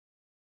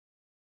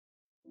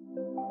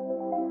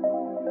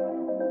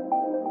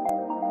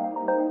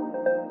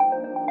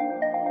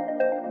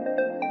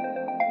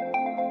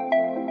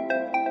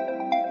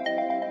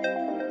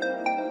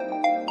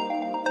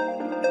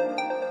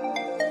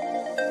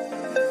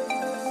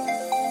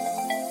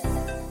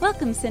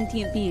Welcome,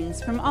 sentient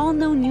beings from all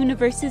known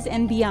universes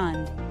and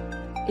beyond.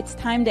 It's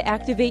time to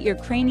activate your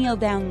cranial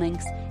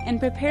downlinks and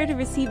prepare to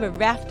receive a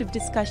raft of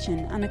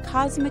discussion on a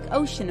cosmic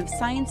ocean of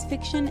science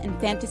fiction and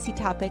fantasy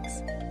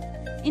topics,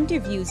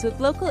 interviews with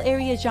local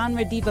area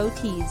genre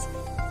devotees,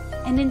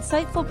 and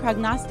insightful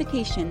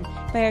prognostication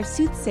by our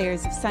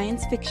soothsayers of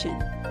science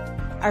fiction,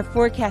 our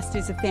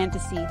forecasters of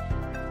fantasy,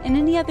 and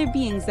any other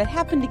beings that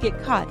happen to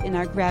get caught in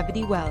our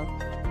gravity well.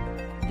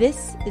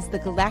 This is the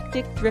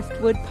Galactic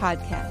Driftwood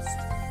Podcast.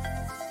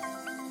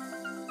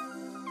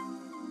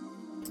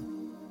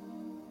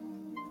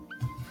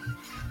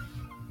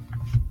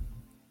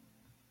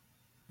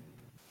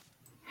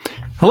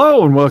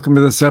 Hello and welcome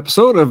to this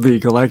episode of the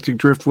Galactic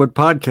Driftwood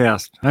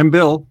Podcast. I'm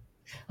Bill.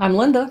 I'm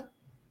Linda.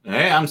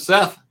 Hey, I'm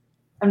Seth.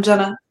 I'm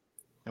Jenna.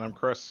 And I'm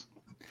Chris.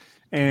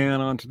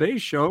 And on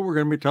today's show, we're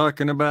going to be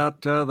talking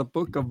about the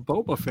Book of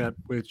Boba Fett,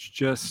 which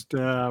just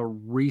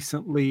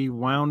recently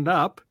wound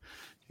up.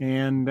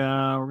 And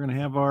we're going to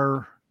have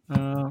our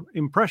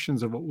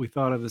impressions of what we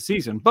thought of the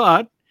season.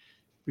 But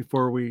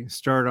before we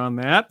start on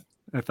that,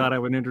 I thought I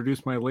would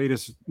introduce my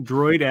latest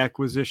droid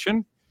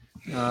acquisition.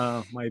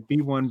 My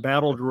B1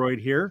 battle droid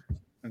here.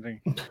 I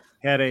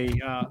had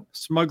a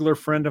smuggler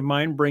friend of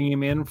mine bring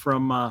him in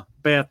from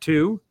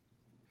Batuu.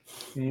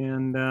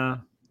 And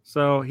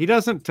so he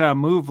doesn't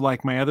move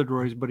like my other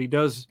droids, but he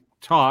does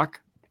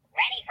talk.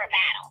 Ready for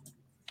battle.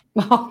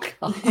 Oh,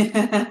 God.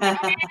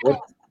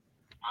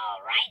 All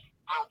right,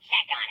 I'll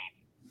check on it.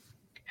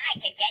 I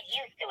could get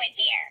used to it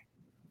here.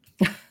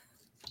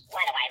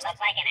 What do I look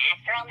like, an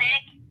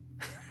astromech?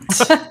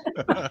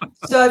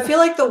 So I feel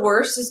like the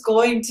worst is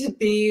going to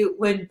be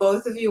when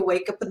both of you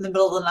wake up in the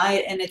middle of the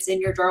night and it's in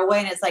your doorway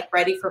and it's like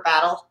ready for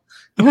battle.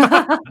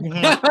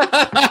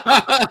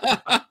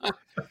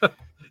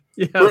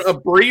 Yes. For a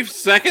brief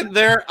second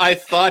there, I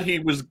thought he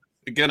was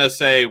gonna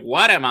say,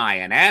 "What am I,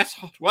 an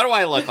asshole? What do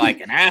I look like,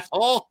 an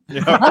asshole?"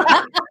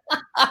 Not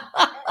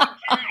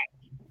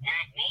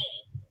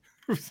me.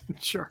 Who's in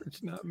charge?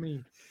 Not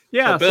me.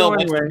 Yeah. So, Bill, So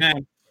what's your anyway,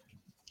 name?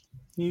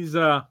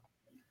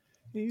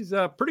 he's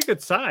pretty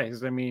good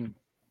size. I mean,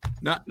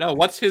 No,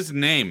 what's his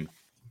name?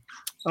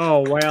 oh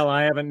well,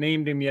 I haven't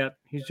named him yet.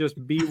 He's just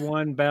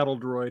B1 battle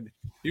droid.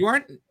 You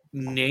aren't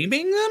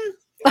naming them?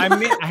 I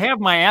mean, I have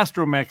my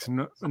astromechs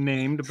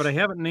named, but I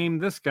haven't named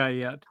this guy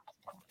yet.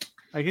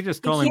 I could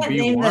just call You him can't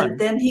name them, B1.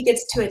 then he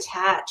gets too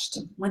attached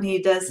when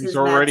he does his He's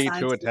already mad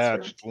too science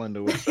attached,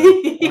 Linda would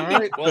say. All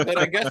right. Well, then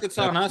I guess it's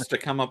on us to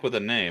come up with a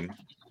name.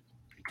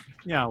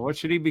 Yeah, what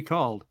should he be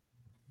called?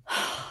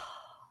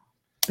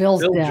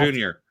 Bill's Bill death.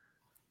 Jr.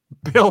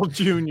 Bill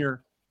Jr.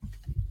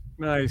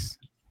 Nice.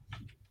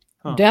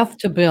 Huh. Death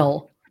to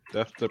Bill.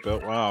 Death to Bill.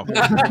 Wow.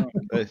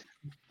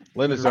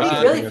 Linda's How do you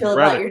asking really this feel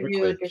rather about your new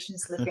quickly.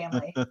 additions to the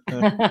family?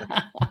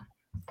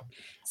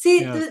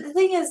 See, Yeah. the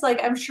thing is,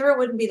 like, I'm sure it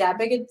wouldn't be that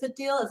big of a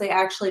deal if they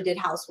actually did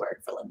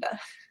housework for Linda.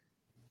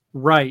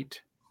 Right.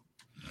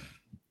 Like,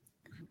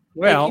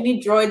 Well, you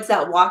need droids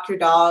that walk your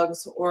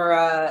dogs or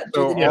do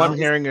So the all I'm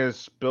dishes. hearing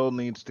is Bill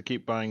needs to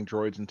keep buying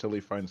droids until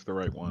he finds the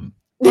right one.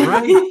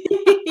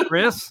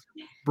 Chris,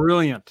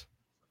 brilliant.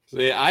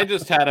 See, I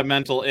just had a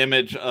mental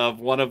image of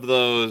one of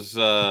those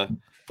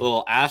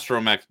little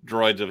astromech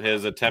droids of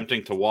his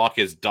attempting to walk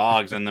his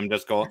dogs, and them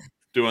just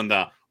doing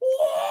the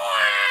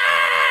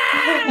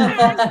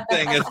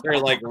thing as they're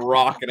like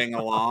rocketing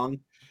along.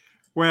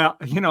 Well,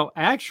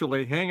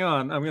 actually, hang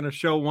on. I'm going to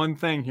show one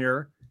thing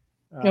here.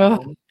 Oh.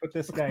 Let me put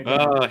this guy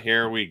down. Oh,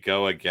 here we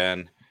go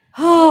again.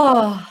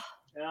 Oh,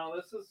 Now,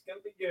 this is going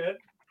to be good.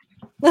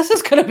 this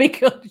is going to be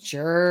good.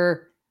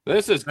 Sure.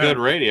 This is good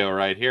radio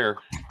right here.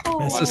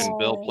 This is- Watching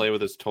Bill play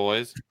with his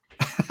toys.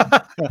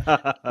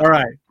 All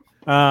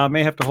right.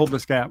 May have to hold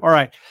this guy up. All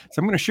right. So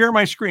I'm going to share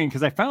my screen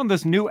because I found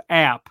this new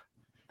app.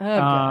 Oh,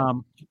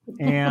 God.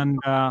 And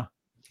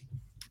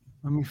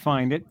let me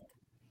find it.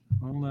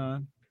 Hold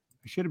on.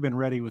 I should have been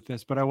ready with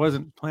this, but I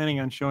wasn't planning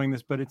on showing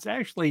this. But it's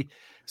actually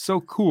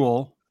so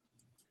cool.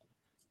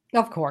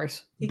 Of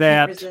course. You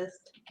that- can't resist.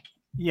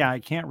 Yeah, I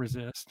can't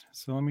resist.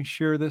 So let me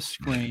share this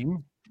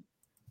screen.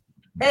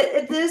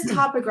 It is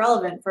topic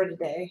relevant for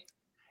today.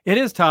 It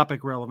is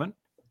topic relevant.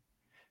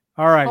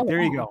 All right, Oh,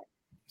 there you go.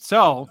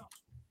 So,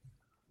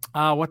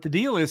 what the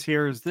deal is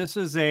here is this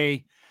is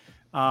a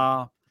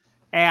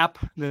app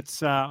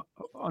that's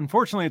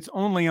unfortunately it's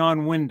only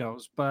on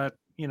Windows, but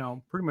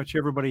pretty much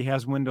everybody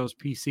has Windows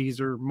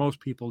PCs, or most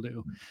people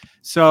do.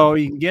 So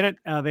you can get it.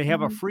 They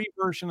have a free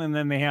version, and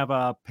then they have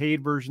a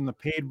paid version. The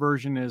paid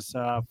version is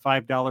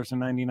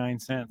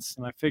 $5.99,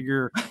 and I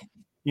figure,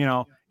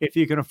 if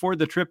you can afford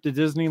the trip to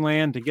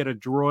Disneyland to get a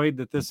droid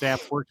that this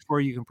app works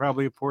for, you can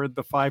probably afford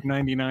the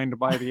 $5.99 to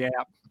buy the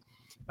app.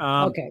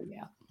 Okay.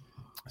 Yeah.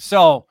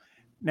 So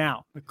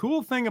now the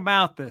cool thing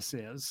about this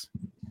is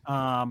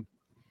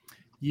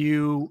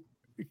you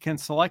can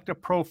select a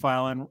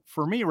profile. And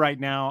for me right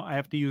now, I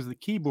have to use the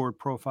keyboard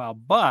profile.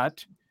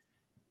 But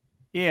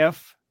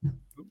if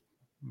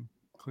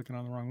clicking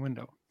on the wrong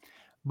window,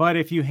 but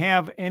if you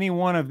have any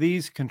one of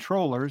these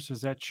controllers,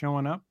 is that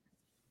showing up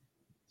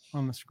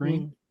on the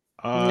screen?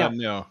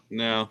 No.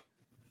 No.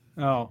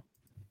 Oh,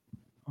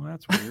 Well,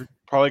 that's weird.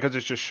 Probably because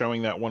it's just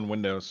showing that one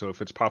window. So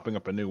if it's popping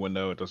up a new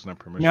window, it doesn't have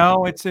permission.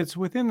 No, it's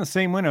within the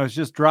same window. It's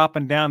just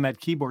dropping down that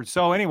keyboard.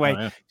 So anyway,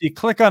 if you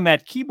click on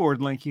that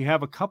keyboard link, you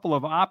have a couple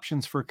of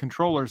options for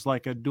controllers,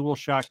 like a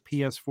DualShock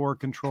PS4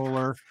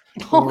 controller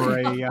or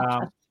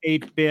a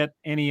 8-bit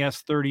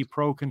NES 30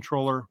 Pro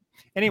controller.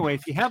 Anyway,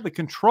 if you have the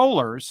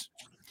controllers,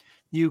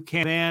 you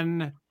can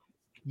then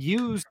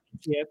use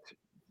it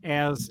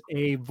as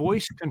a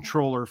voice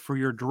controller for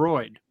your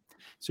droid.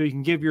 So you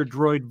can give your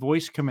droid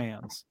voice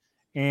commands.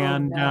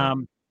 And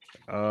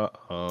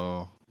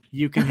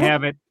you can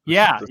have it,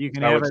 you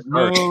can have it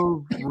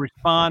move,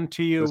 respond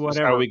to you,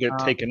 whatever. How we get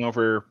taken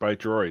over by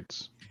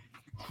droids.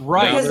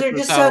 Right. Because they're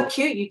just so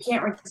cute, you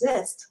can't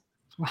resist.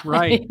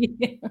 Right.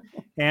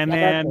 And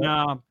then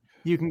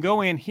you can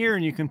go in here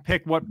and you can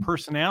pick what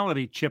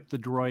personality chip the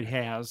droid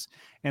has.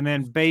 And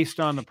then based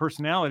on the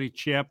personality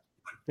chip,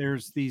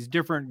 there's these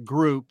different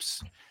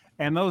groups.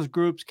 And those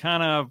groups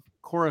kind of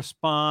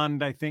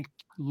correspond, I think,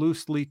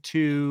 loosely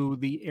to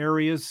the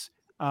areas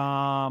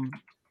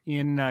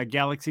in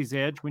Galaxy's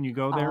Edge when you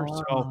go there.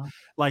 So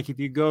like if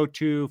you go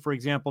to, for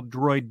example,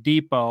 Droid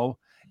Depot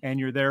and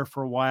you're there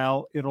for a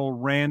while, it'll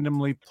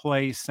randomly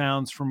play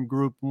sounds from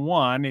group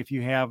 1 if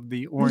you have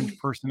the orange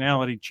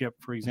personality chip,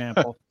 for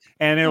example.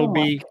 And it'll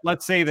be,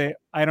 let's say that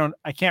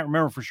I can't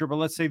remember for sure, but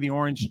let's say the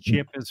orange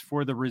chip is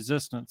for the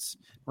Resistance,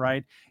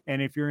 right?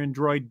 And if you're in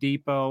Droid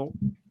Depot,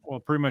 well,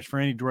 pretty much for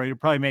any droid, it'll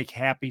probably make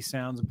happy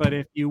sounds. But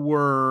if you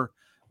were,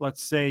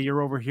 let's say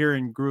you're over here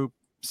in group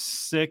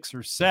 6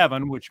 or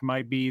 7, which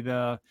might be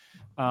the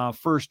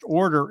first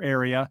order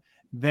area,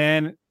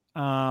 then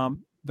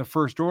the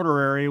first order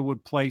area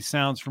would play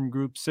sounds from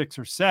group 6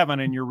 or 7,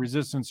 and your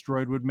Resistance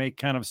droid would make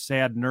kind of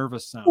sad,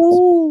 nervous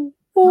sounds.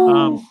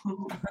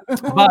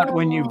 But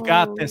when you've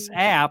got this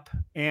app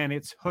and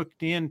it's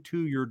hooked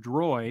into your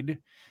droid,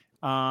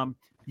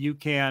 you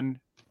can,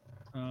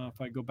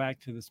 if I go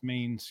back to this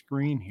main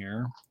screen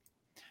here,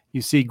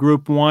 you see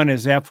group 1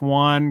 is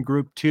F1,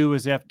 group 2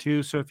 is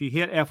F2. So if you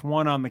hit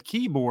F1 on the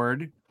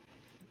keyboard,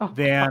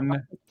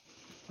 then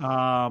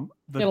the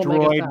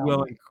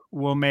droid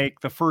will make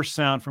the first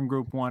sound from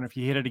group 1. If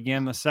you hit it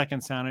again, the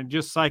second sound, it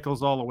just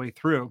cycles all the way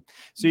through.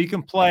 So you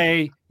can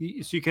play,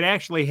 so you could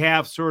actually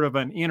have sort of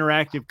an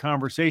interactive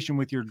conversation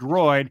with your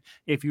droid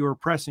if you were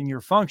pressing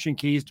your function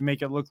keys to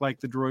make it look like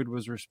the droid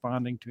was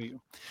responding to you.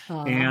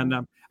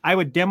 And I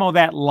would demo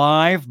that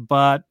live,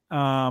 but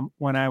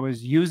when I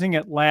was using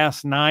it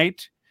last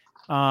night,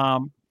 I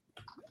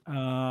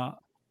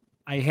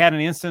had an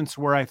instance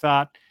where I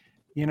thought,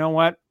 you know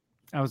what?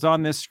 I was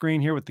on this screen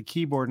here with the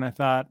keyboard and I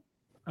thought,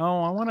 I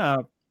want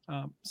to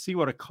see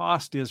what a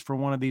cost is for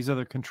one of these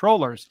other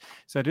controllers.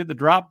 So I did the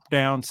drop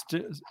down,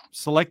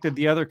 selected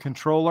the other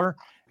controller,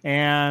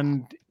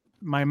 and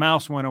my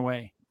mouse went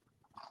away.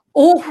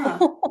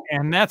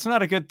 And that's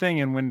not a good thing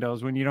in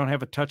Windows when you don't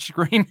have a touch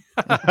screen.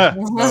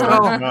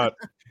 Not.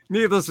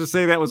 Needless to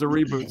say, that was a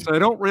reboot. So I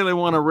don't really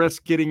want to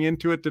risk getting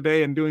into it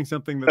today and doing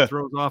something that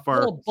throws off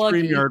our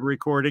StreamYard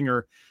recording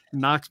or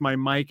knocks my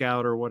mic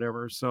out or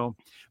whatever. So,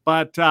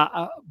 but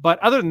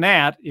other than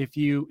that, if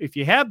you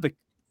had the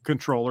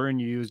controller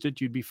and you used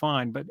it, you'd be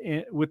fine. But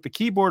with the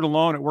keyboard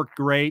alone, it worked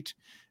great.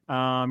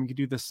 You could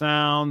do the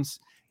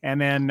sounds.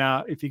 And then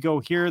if you go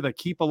here, the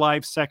Keep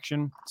Alive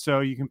section, so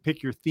you can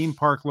pick your theme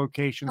park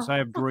locations. I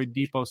have Droid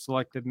Depot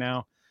selected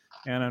now.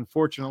 And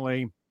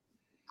unfortunately,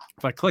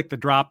 if I click the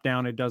drop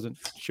down, it doesn't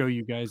show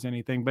you guys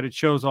anything, but it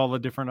shows all the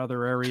different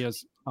other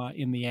areas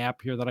in the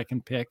app here that I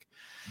can pick.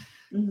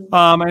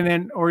 And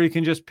then, or you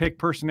can just pick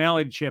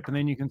personality chip, and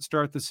then you can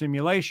start the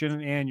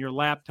simulation, and your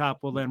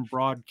laptop will then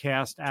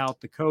broadcast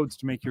out the codes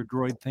to make your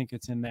droid think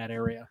it's in that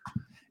area.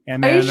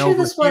 And are you sure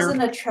this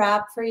wasn't a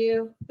trap for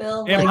you,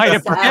 Bill? It might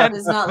have been.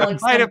 It's not like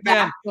some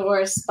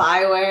backdoor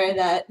spyware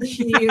that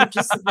you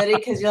just submitted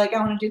because you're like, I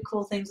want to do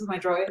cool things with my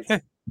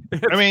droids.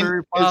 It's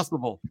very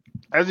possible.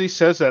 As he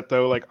says that,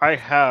 though, like I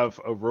have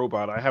a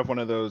robot. I have one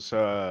of those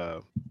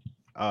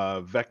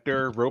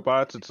Vector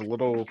robots. It's a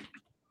little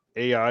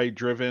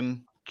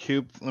AI-driven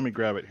cube. Let me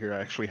grab it here. I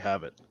actually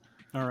have it.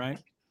 All right.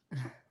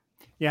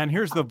 Yeah, and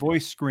here's the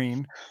voice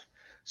screen.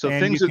 So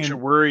things that should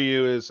worry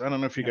you is, I don't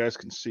know if you guys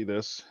can see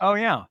this. Oh,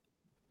 yeah.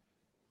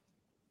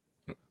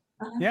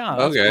 Yeah.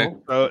 Okay.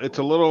 Cool. So it's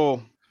a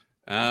little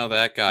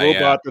that guy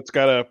robot that's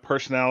got a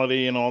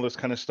personality and all this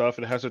kind of stuff.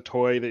 It has a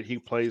toy that he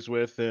plays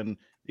with, and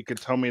it can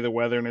tell me the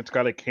weather, and it's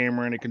got a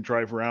camera, and it can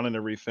drive around and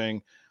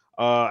everything.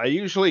 I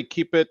usually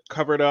keep it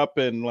covered up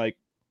and like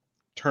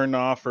turned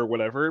off or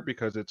whatever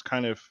because it's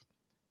kind of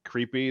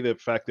creepy, the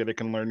fact that it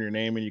can learn your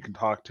name and you can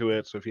talk to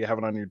it. So if you have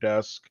it on your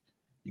desk,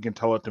 you can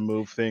tell it to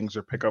move things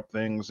or pick up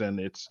things, and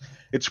it's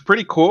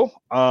pretty cool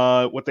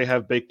what they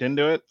have baked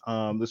into it.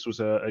 This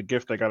was a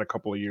gift I got a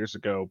couple of years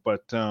ago,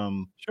 but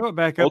show it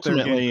back up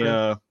ultimately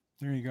there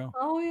you go.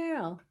 Oh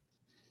yeah,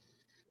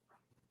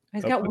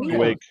 he's got wheels.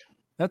 Awake.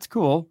 That's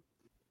cool.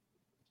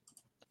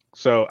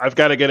 So I've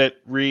got to get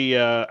it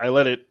I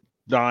let it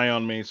die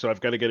on me, so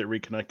I've got to get it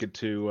reconnected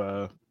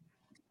to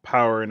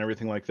power and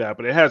everything like that.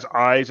 But it has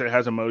eyes, it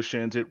has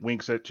emotions, it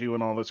winks at you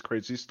and all this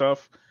crazy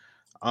stuff.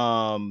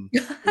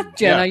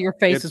 Jenna, your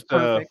face is it's,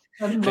 perfect.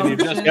 Can you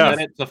just Emotions. get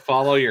it to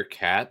follow your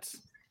cats?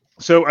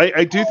 So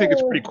I do think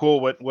it's pretty cool.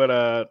 What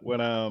I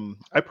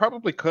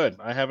probably could.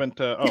 I haven't.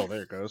 Oh,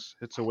 there it goes.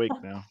 It's awake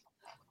now.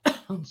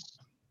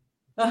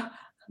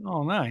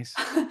 Oh, nice.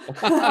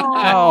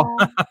 Oh.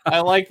 I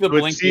like the So it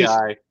blinky sees-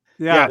 eye.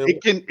 Yeah, Yeah.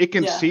 it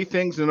can Yeah. see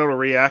things and it'll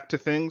react to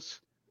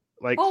things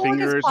like Oh, look, it's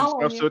fingers and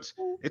following stuff. So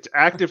you. it's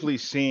actively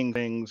seeing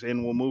things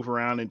and will move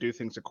around and do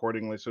things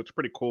accordingly. So it's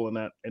pretty cool in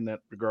that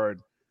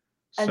regard.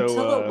 Until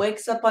So it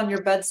wakes up on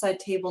your bedside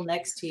table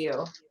next to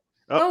you.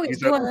 Oh, he's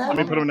doing let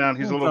me put him down.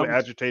 He's a little bit Something.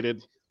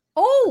 agitated.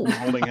 Oh, I'm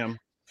holding him.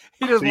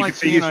 He doesn't So you like can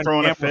see being he's on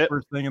throwing a camera fit.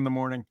 first thing in the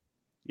morning.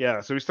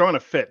 Yeah, so he's throwing a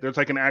fit. There's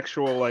like an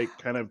actual like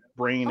kind of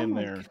brain Oh in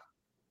my there.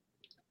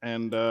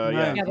 And Nice. yeah,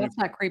 yeah, let me that's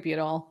not creepy at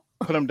all.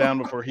 put him down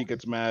before he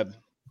gets mad.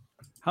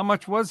 How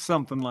much was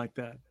something like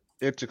that?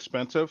 It's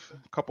expensive,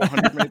 a couple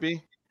hundred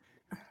maybe.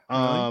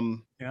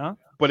 Yeah.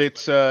 But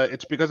it's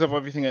because of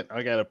everything that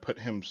I gotta put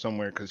him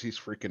somewhere because he's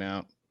freaking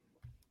out.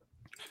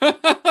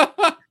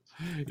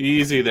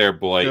 Easy there,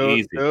 boy.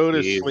 Easy. Go to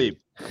easy.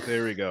 sleep.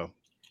 There we go.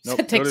 Nope,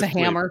 It takes go a to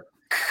sleep. hammer.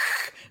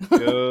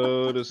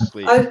 Go to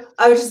sleep.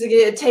 I was just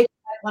gonna take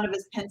one of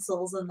his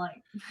pencils and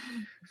like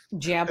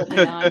Jab at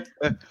the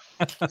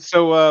eye.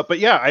 So but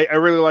yeah, I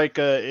really like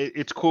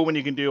it's cool when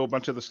you can do a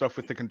bunch of the stuff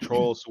with the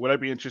controls. So what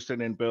I'd be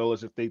interested in, Bill,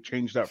 is if they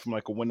change that from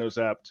like a Windows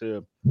app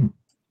to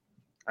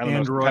I don't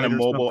know, some kind of Android or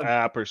mobile something.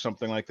 app or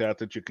something like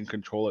that you can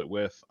control it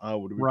with.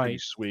 Would be pretty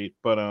Right. sweet.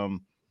 But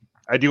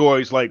I do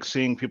always like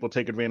seeing people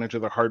take advantage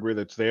of the hardware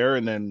that's there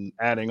and then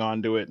adding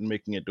on to it and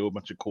making it do a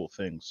bunch of cool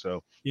things.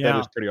 So that Yeah.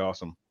 is pretty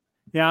awesome.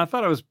 Yeah. I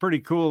thought it was pretty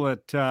cool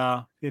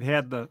that it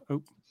had the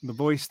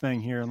voice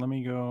thing here. Let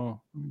me do.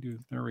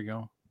 There we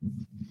go.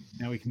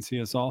 Now we can see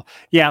us all.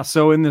 Yeah.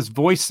 So in this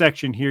voice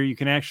section here, you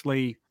can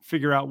actually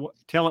figure out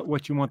tell it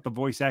what you want the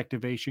voice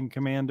activation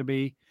command to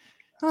be.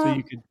 So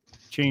you could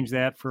change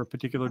that for a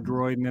particular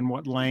droid and then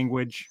what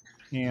language.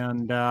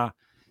 And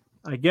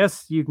I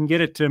guess you can get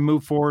it to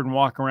move forward and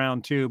walk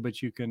around too,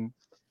 but you can,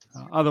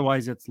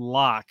 otherwise it's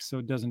locked so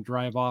it doesn't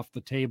drive off the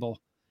table.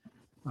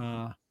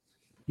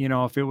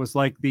 If it was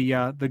like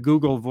the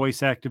Google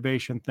voice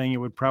activation thing, it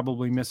would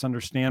probably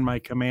misunderstand my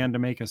command to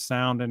make a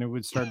sound and it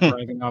would start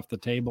driving off the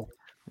table.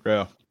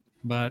 Yeah.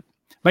 But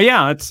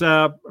yeah, it's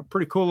a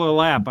pretty cool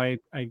little app. I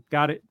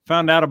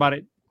found out about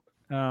it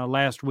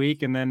last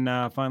week and then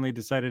finally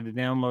decided to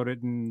download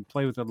it and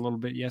play with it a little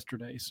bit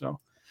yesterday. So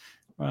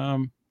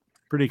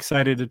pretty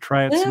excited to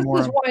try it This some more.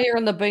 is why you're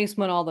in the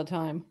basement all the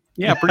time.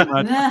 Yeah, pretty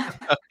much.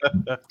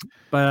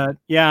 But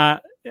yeah,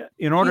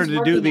 in order He's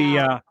to do working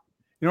the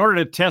in order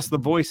to test the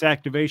voice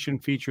activation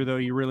feature, though,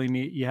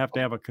 you have to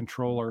have a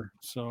controller.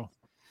 So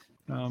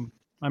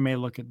I may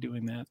look at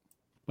doing that.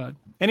 But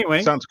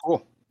anyway, Sounds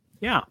cool.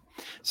 yeah.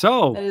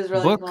 So that is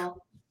really Book cool.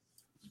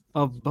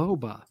 of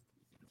Boba.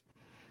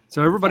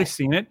 So everybody's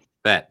seen it.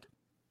 Bet.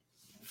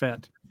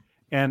 Fett.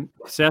 And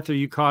Seth, are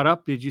you caught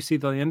up? Did you see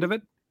the end of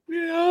it?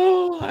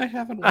 No, I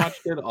haven't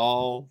watched it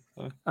all.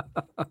 All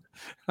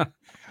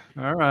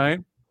right.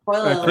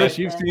 Spoiler Chris, alert,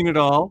 you've then. seen it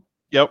all.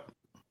 Yep.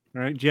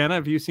 All right. Jenna,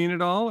 have you seen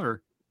it all?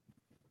 Or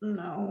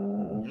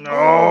No.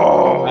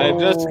 No. I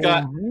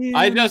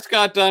just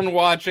got done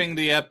watching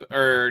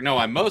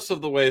I'm most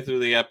of the way through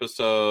the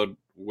episode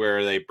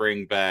where they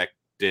bring back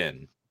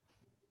Din.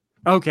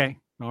 Okay.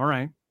 All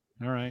right.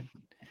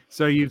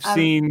 So you've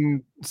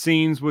seen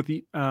scenes with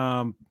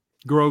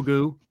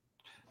Grogu.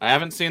 I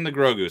haven't seen the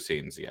Grogu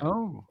scenes yet.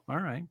 Oh, all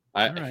right.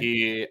 all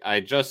right. I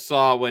just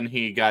saw when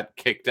he got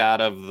kicked out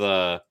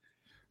of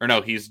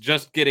he's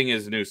just getting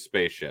his new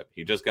spaceship.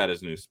 He just got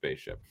his new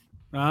spaceship.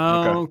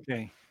 Oh,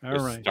 okay. All The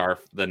right.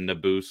 the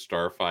Naboo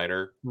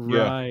Starfighter.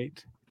 Yeah.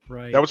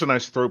 Right. That was a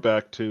nice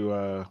throwback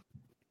to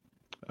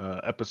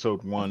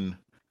episode 1.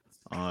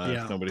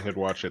 If nobody had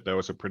watched it, that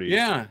was a pretty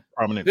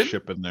prominent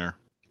ship in there.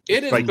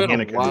 It has like been a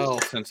Anakin.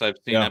 while since I've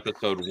seen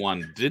episode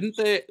 1. Didn't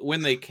they,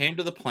 when they came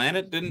to the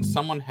planet, didn't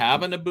someone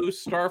have a Naboo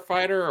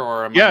Starfighter?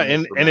 Or and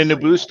a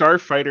Naboo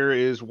Starfighter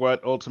is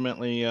what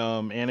ultimately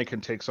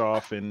Anakin takes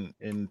off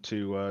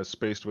into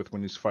space with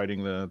when he's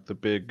fighting the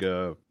big.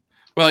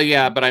 Well,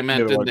 yeah, but I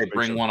meant, didn't they Midwest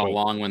bring spaceship, one but-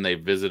 along when they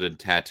visited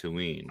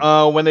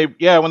Tatooine? When they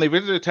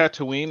visited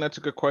Tatooine, that's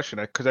a good question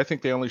because I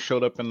think they only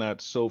showed up in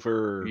that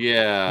silver.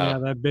 Yeah,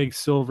 that big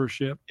silver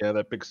ship. Yeah,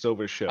 that big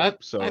silver ship. I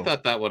So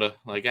thought that would have,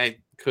 I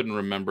couldn't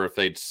remember if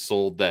they'd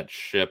sold that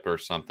ship or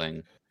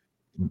something.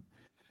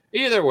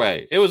 Either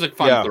way, it was a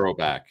fun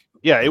throwback.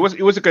 yeah, it was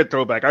a good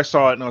throwback. I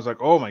saw it and I was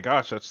like, oh my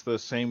gosh, that's the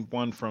same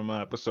one from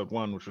episode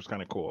 1, which was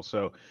kind of cool.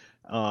 So,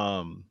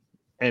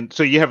 and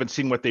so you haven't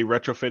seen what they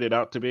retrofitted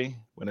out to be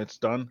when it's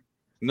done?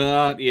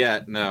 Not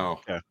yet, no.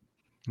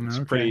 It's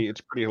Okay. pretty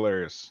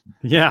hilarious.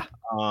 Yeah.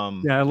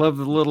 Yeah. I love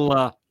the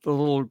little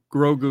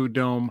Grogu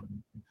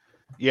dome.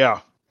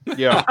 Yeah.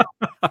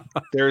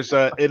 There's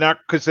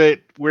because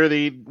where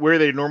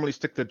they normally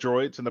stick the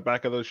droids in the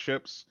back of those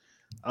ships,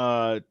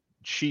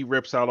 she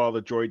rips out all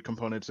the droid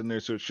components in there,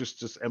 so it's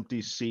just this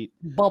empty seat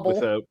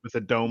Bubble. with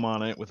a dome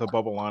on it, with a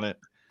bubble on it.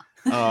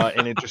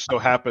 And it just so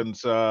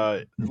happens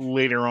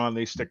later on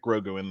they stick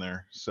Grogu in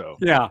there. So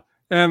Yeah,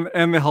 and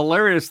the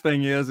hilarious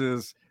thing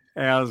is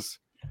as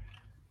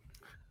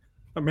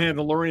a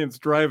Mandalorian's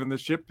driving the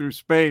ship through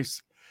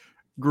space,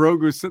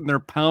 Grogu's sitting there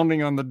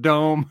pounding on the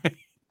dome,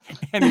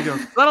 and he goes,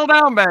 "Settle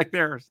down back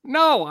there."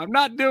 "No, I'm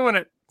not doing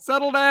it.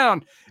 Settle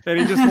down." And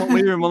he just won't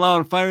leave him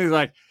alone. Finally, he's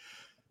like,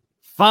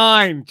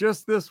 "Fine,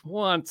 just this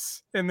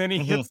once." And then he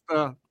hits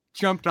the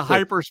jump to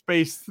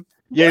hyperspace.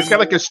 yeah, it's got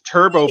like this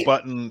turbo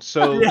button.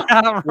 So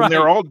Yeah, when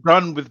they're right. all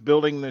done with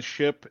building the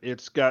ship,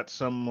 it's got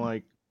some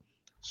like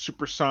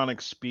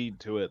supersonic speed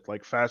to it,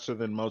 like faster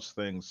than most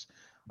things.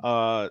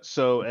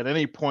 So at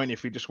any point,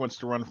 if he just wants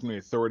to run from the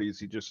authorities,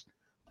 he just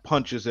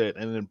punches it,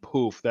 and then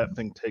poof, that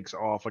thing takes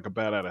off like a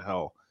bat out of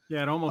hell.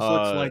 Yeah, it almost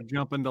looks like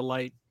jumping to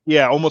light.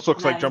 Yeah, almost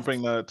looks like Nice.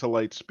 jumping to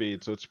light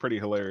speed, so it's pretty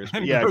hilarious. But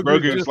And yeah, Grogu's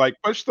Grogu's just- like,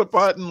 push the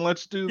button,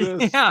 let's do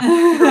this.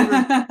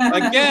 Yeah,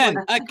 Again.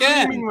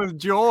 screaming with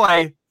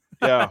joy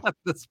Yeah. at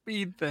the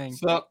speed thing.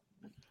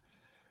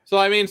 So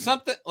I mean,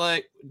 something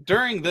like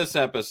during this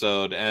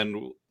episode,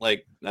 and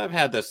like I've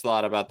had this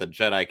thought about the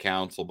Jedi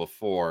Council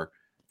before,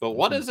 but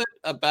what is it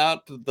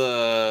about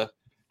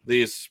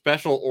these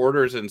special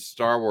orders in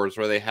Star Wars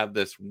where they have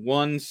this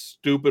one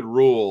stupid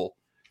rule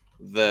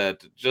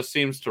that just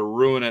seems to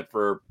ruin it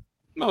for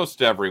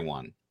most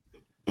everyone?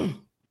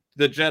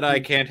 The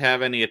Jedi can't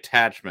have any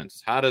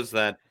attachments. How does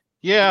that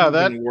Yeah,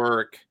 that even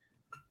work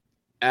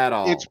at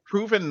all? it's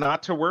proven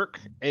not to work,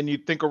 and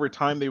you'd think over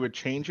time they would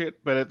change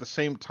it, but at the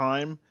same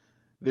time,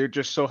 they're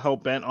just so hell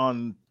bent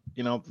on,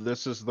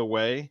 this is the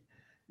way.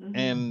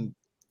 And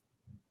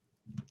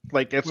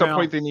like at some Well-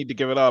 point they need to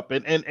give it up.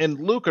 And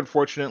Luke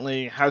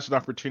unfortunately has an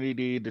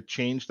opportunity to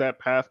change that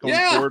path going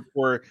Yeah.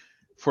 forward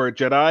for a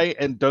Jedi,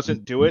 and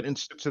doesn't do it and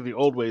sticks to the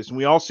old ways. And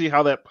we all see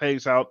how that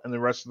plays out in the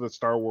rest of the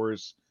Star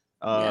Wars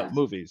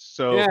movies.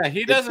 So yeah,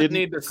 he doesn't didn't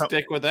need to come-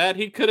 stick with that.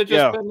 He could have just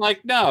Yeah. been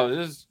like, "No,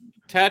 his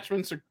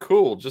attachments are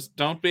cool. Just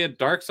don't be a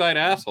dark side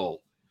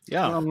asshole."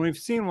 yeah. Well, we've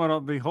seen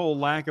what the whole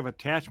lack of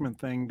attachment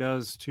thing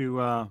does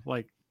to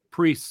like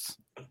priests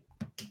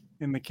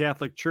in the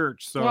Catholic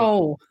Church. So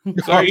Oh,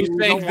 So are you We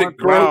saying don't that want-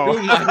 Grogu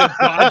Wow. might have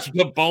dodged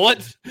the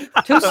bullet?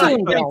 too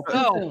soon, Bill. Too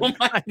so. soon. Oh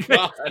my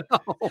god!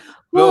 Bill's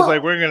Well-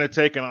 like, we're gonna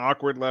take an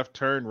awkward left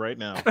turn right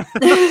now.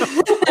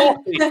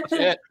 Holy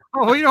shit!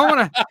 Oh, we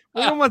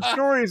don't want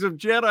stories of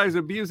Jedis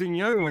abusing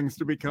younglings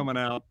to be coming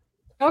out.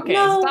 Okay,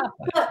 No, stop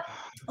that.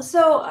 but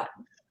so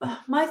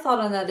my thought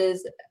on that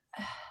is,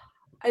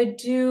 I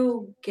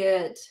do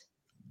get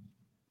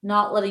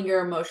not letting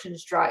your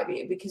emotions drive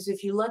you, because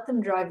if you let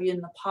them drive you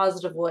in the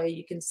positive way,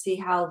 you can see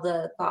how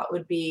the thought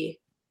would be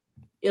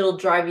it'll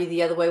drive you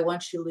the other way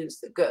once you lose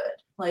the good.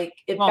 Like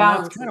it Well, that's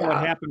balances kind of what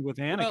out. happened with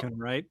Anakin,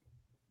 right?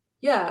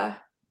 Yeah.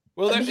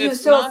 Well, But he was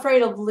it's so not.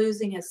 afraid of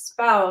losing his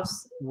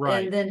spouse,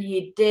 Right. and then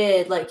he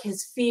did, like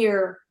his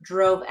fear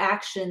drove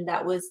action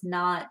that was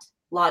not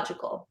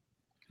logical.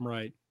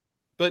 Right.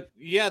 But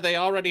yeah, they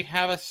already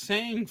have a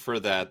saying for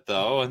that,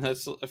 though, and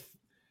that's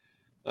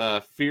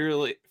fear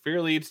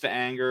leads to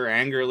anger.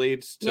 Anger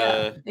leads to.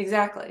 Yeah,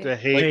 exactly. The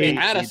hate Like, they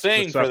had a leads to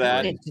saying for that.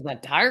 suffering. It's the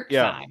dark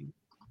Yeah. side.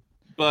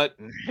 But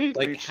Hate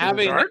like leads to the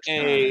having dark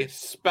a side.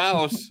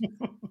 spouse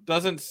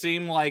doesn't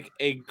seem like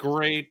a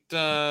great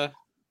or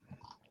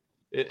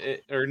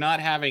not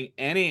having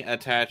any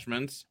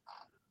attachments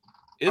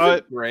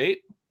isn't great.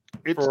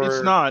 It's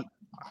for- not.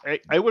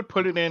 I would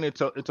put it in.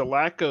 It's a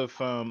lack of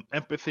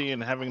empathy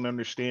and having an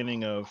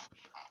understanding of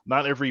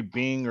not every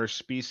being or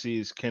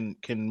species can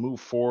move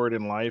forward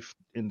in life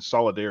in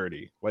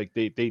solidarity. Like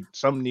they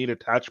some need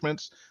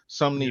attachments,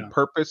 some need Yeah.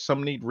 purpose,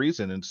 some need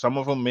reason, and some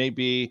of them may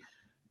be,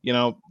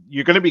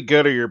 you're going to be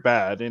good or you're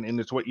bad, and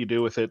it's what you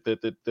do with it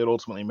that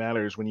ultimately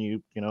matters when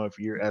if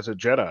you're as a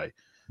Jedi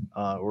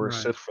or a Right.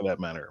 Sith for that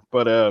matter.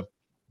 But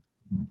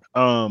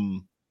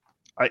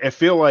I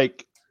feel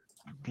like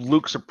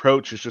Luke's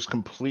approach is just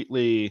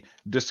completely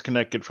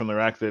disconnected from the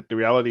fact that the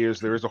reality is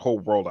there is a whole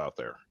world out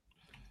there,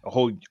 a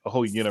whole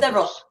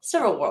universe,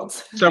 Several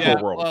worlds. several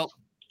Yeah, worlds. well,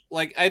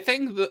 like I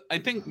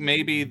think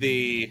maybe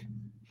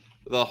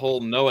the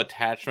whole no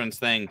attachments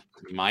thing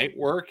might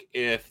work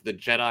if the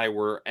Jedi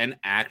were an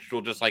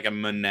actual, just like a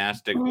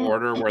monastic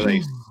order where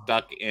they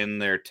stuck in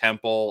their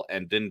temple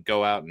and didn't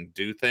go out and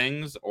do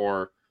things,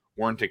 or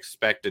weren't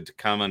expected to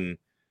come and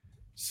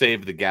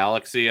save the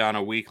galaxy on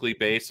a weekly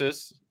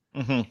basis.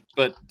 Mhm.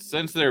 But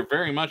since they're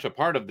very much a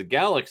part of the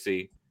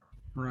galaxy,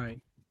 Right.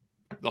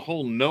 the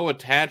whole no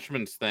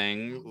attachments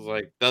thing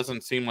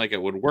doesn't seem like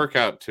it would work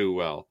out too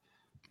well.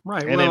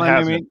 Right. And well, it I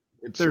hasn't. mean,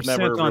 It's they're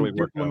never sent on really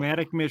worked out.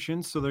 diplomatic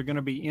missions, so they're going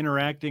to be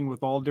interacting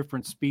with all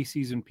different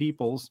species and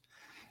peoples.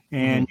 Mm-hmm.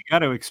 And you got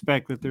to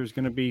expect that there's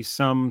going to be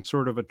some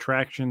sort of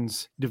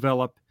attractions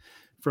develop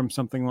from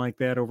something like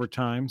that over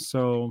time.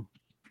 So,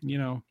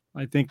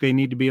 I think they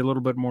need to be a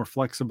little bit more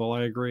flexible.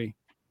 I agree.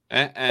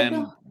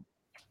 And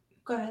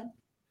Go ahead.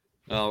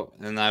 oh,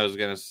 and I was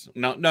gonna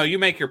no, you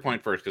make your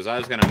point first because I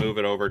was gonna move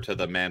it over to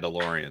the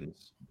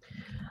Mandalorians.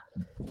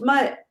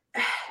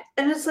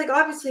 and it's like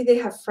obviously they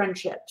have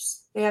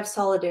friendships, they have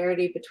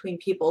solidarity between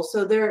people,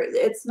 so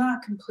it's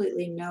not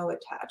completely no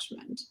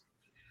attachment.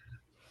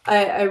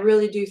 I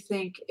really do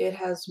think it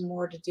has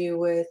more to do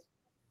with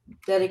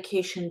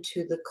dedication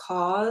to the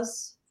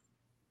cause,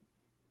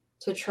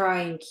 to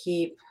try and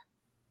keep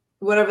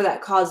whatever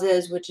that cause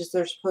is, which is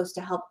they're supposed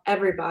to help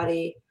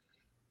everybody.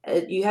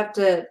 You have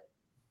to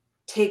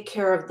take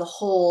care of the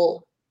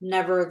whole,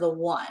 never the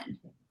one.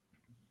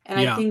 And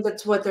I Yeah. think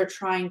that's what they're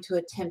trying to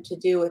attempt to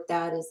do with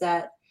that, is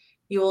that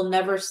you will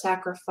never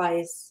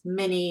sacrifice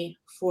many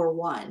for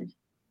one.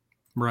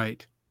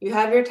 Right. You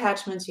have your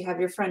attachments, you have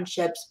your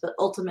friendships, but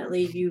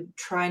ultimately you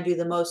try and do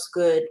the most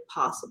good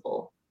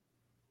possible.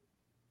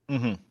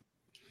 Mm-hmm.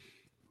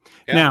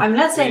 Yeah. Now, I'm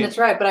not saying mean- that's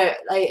right, but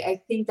I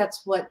think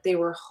that's what they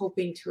were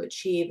hoping to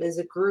achieve, is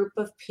a group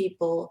of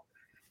people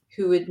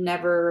who would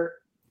never,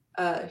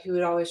 who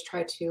would always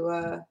try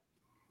to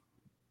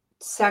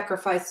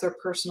sacrifice their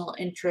personal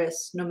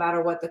interests, no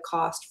matter what the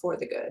cost, for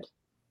the good.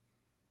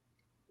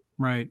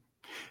 right.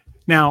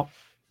 Now,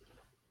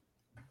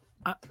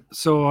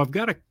 so I've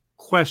got a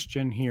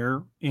question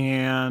here,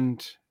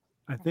 and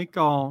I think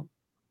I'll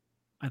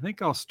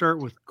start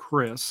with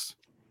Chris,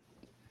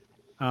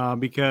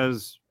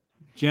 because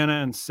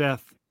Jenna and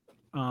Seth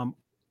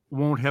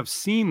won't have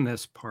seen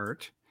this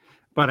part,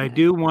 but I Okay.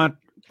 do want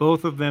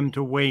both of them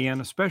to weigh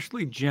in,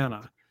 especially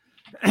Jenna,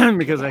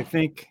 because I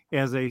think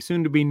as a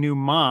soon-to-be new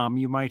mom,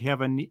 you might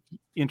have an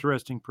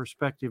interesting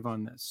perspective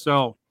on this.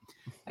 So,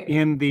 Okay.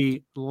 in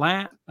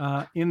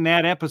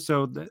that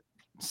episode that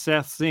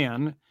Seth's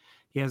in,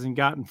 he hasn't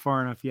gotten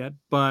far enough yet,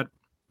 but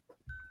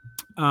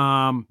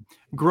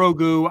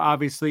Grogu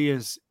obviously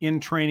is in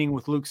training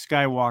with Luke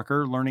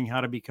Skywalker, learning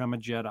how to become a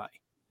Jedi.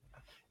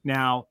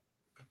 Now,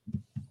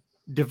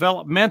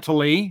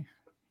 developmentally,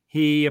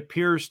 he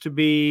appears to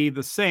be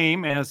the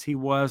same as he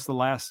was the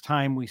last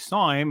time we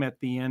saw him at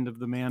the end of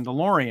The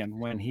Mandalorian,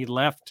 when he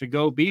left to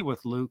go be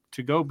with Luke,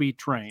 to go be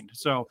trained.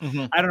 So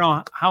Mm-hmm. I don't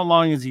know, how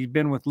long has he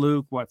been with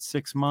Luke? What,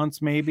 6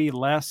 months, maybe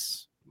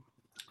less?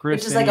 Chris,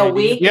 It's just any like a idea?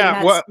 week. in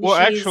Yeah, that well,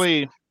 species.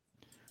 actually,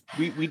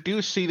 we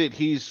do see that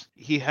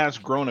he has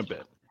grown a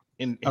bit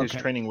in his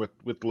Okay. training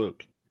with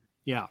Luke.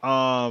 Yeah.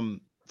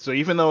 So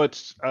even though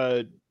it's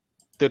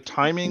the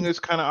timing is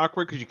kind of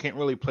awkward because you can't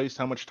really place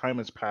how much time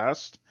has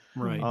passed.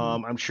 Right.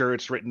 I'm sure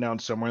it's written down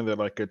somewhere that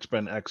like it's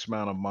been X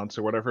amount of months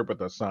or whatever, but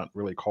that's not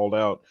really called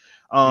out.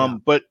 Yeah.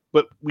 But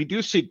we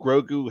do see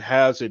Grogu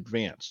has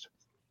advanced.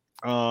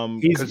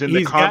 Because in the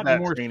he's gotten combat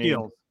more training,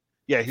 skills.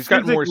 yeah, he's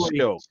gotten more Physically-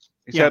 skills.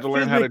 He's yeah, had to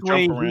learn how to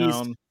physically, jump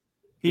around.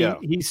 Yeah.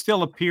 He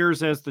still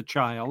appears as the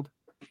child.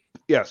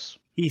 Yes.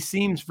 He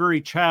seems very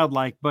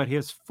childlike, but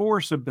his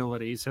force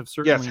abilities have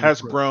certainly Yes,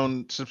 has improved.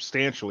 grown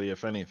substantially,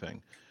 if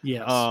anything.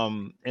 Yes.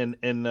 And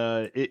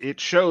it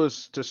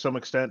shows to some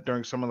extent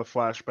during some of the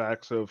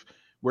flashbacks of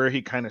where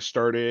he kind of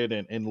started,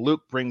 and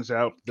Luke brings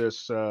out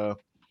this the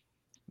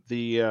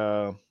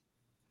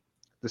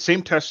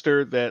same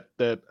tester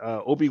that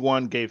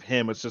Obi-Wan gave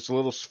him. It's this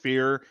little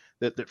sphere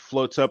that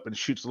floats up and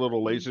shoots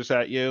little lasers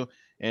at you.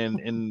 And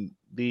in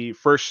the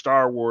first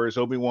Star Wars,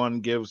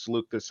 Obi-Wan gives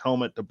Luke this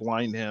helmet to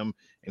blind him,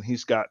 and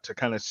he's got to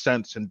kind of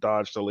sense and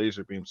dodge the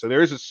laser beam. So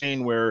there's a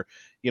scene where,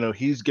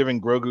 he's giving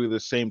Grogu the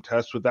same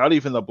test without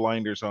even the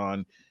blinders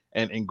on,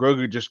 and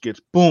Grogu just gets,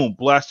 boom,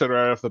 blasted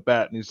right off the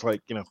bat. And he's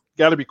like,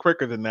 got to be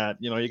quicker than that.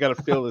 You got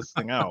to feel this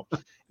thing out.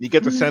 You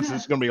get the sense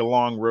it's going to be a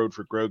long road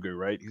for Grogu,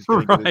 right? He's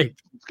going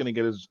to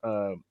get his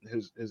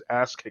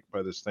ass kicked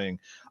by this thing.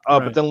 Right.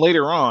 But then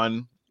later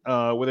on,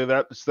 whether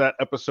that's that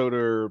episode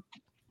or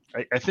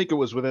I think it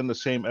was within the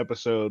same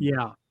episode.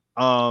 Yeah.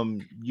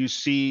 You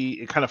see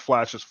it kind of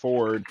flashes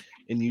forward,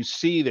 and you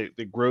see that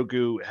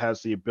Grogu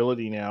has the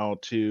ability now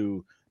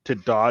to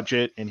dodge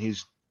it, and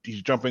he's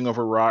jumping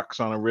over rocks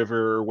on a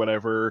river or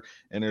whatever,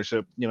 and there's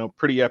a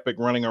pretty epic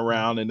running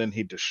around, and then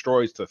he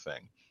destroys the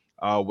thing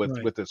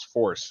with his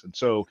force. And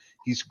so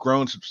he's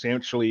grown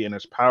substantially in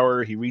his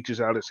power. He reaches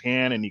out his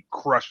hand and he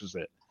crushes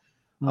it.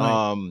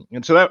 Right.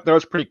 And so that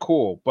was pretty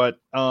cool. But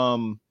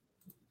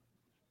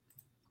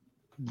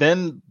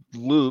then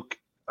Luke,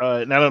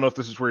 and I don't know if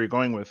this is where you're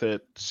going with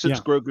it, sits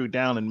Grogu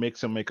down and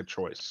makes him make a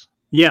choice.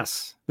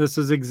 Yes, this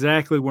is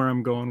exactly where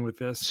I'm going with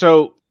this.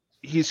 So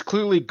he's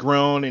clearly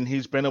grown and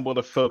he's been able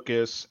to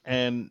focus,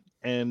 and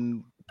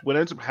what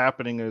ends up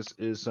happening is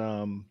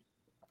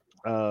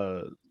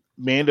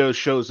Mando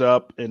shows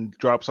up and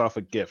drops off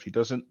a gift.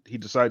 He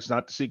decides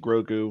not to see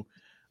Grogu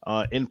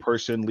in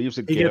person, leaves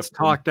a gift. He gets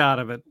talked out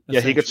of it. Yeah,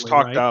 he gets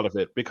talked out of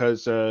it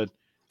because they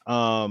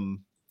tell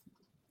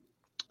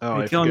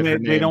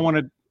him they don't want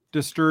to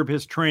disturb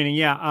his training.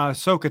 Yeah,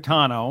 Ahsoka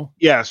Tano.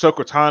 Yeah,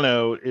 Ahsoka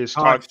Tano is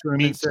talks to him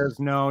and says,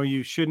 "No,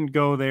 you shouldn't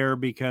go there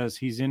because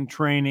he's in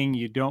training.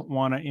 You don't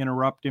want to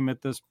interrupt him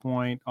at this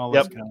point." All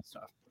this kind of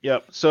stuff.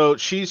 Yep. So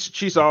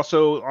she's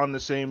also on the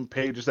same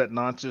page as that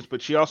nonsense,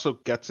 but she also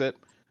gets it.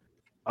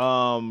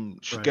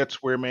 She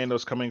gets where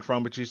Mando's coming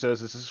from, but she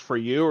says, "Is this for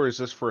you or is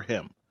this for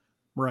him?"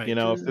 Right.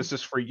 If this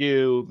is for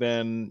you,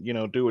 then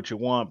do what you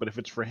want. But if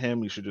it's for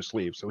him, you should just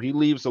leave. So he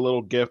leaves a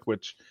little gift,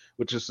 which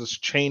is this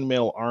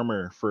chainmail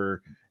armor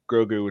for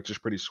Grogu, which is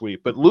pretty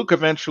sweet. But Luke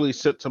eventually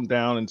sits him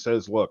down and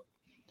says, "Look,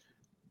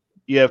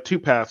 you have two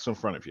paths in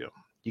front of you.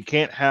 You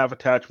can't have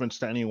attachments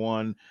to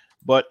anyone,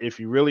 but if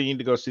you really need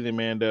to go see the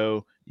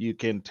Mando, you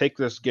can take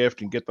this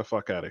gift and get the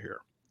fuck out of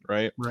here."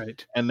 Right?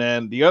 Right. And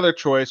then the other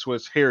choice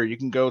was, here, you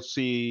can go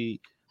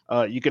see,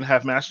 you can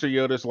have Master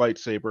Yoda's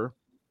lightsaber,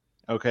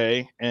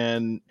 okay,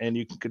 and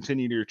you can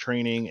continue your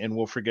training, and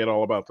we'll forget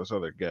all about this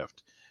other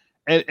gift.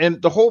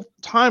 And the whole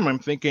time I'm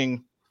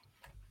thinking,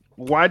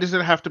 why does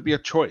it have to be a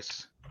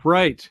choice?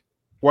 Right.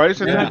 Why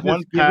does it Yeah. have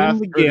one Just give him path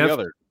the or the gift.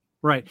 other?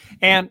 Right.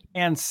 And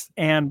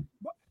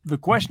the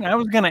question I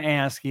was going to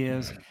ask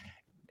is,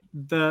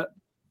 the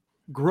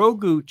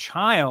Grogu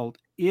child,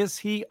 is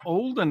he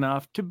old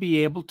enough to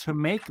be able to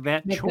make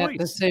that Make that choice at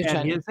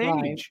decision, his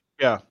right. age?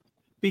 Yeah.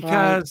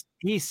 Because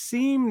he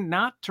seemed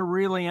not to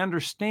really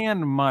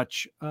understand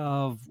much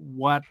of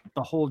what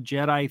the whole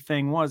Jedi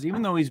thing was,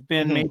 even though he's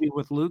been Mhm. maybe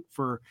with Luke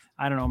for,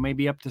 I don't know,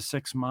 maybe up to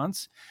 6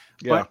 months.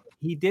 Yeah. But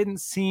he didn't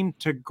seem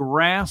to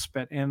grasp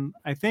it. And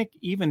I think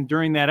even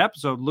during that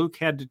episode, Luke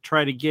had to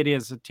try to get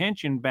his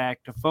attention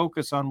back to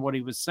focus on what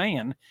he was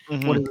saying, what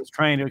he Mhm. was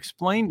trying to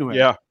explain to him.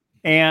 Yeah.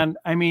 And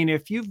I mean,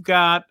 if you've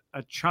got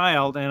a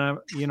child, and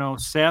you know,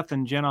 Seth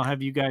and Jen, I'll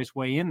have you guys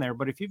weigh in there.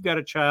 But if you've got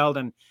a child,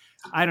 and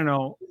I don't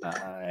know,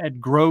 at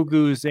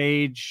Grogu's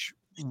age,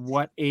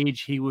 what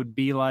age he would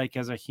be like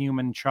as a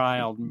human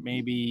child?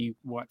 Maybe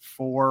what,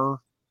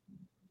 4,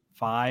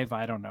 5?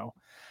 I don't know.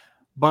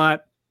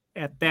 But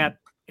at that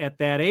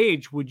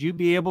age, would you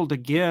be able to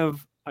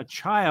give a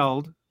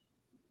child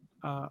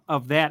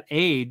of that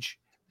age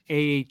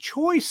a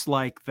choice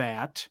like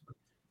that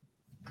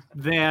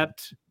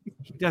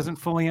he doesn't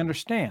fully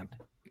understand?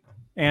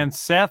 And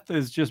Seth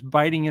is just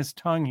biting his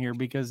tongue here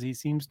because he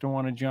seems to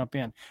want to jump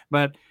in.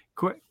 But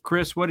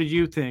Chris, what did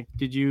you think?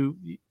 Did you?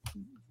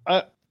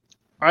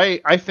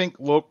 I think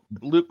Luke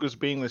is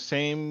being the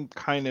same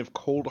kind of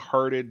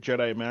cold-hearted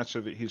Jedi Master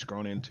that he's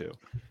grown into.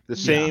 The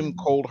same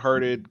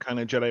cold-hearted kind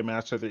of Jedi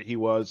Master that he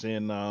was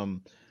in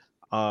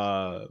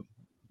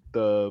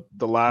the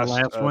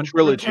last one?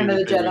 trilogy Return of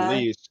that the they Jedi?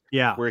 released,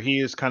 Yeah. where he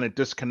is kind of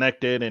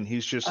disconnected and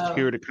he's just Oh.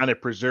 here to kind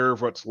of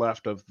preserve what's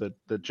left of the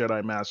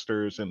Jedi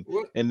Masters and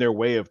their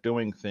way of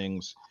doing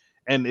things.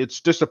 And it's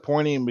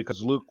disappointing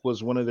because Luke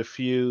was one of the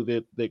few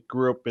that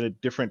grew up in a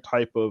different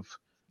type of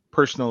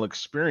personal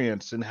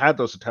experience and had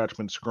those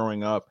attachments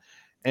growing up.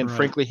 And Right.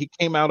 frankly, he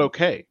came out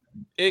okay.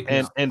 It,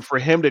 And for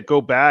him to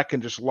go back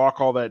and just lock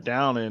all that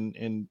down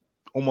and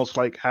almost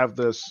like have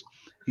this,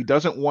 he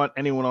doesn't want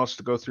anyone else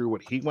to go through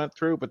what he went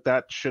through, but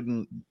that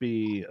shouldn't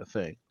be a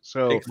thing.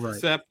 So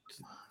except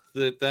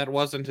that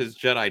wasn't his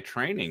Jedi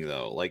training,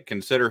 though. Like,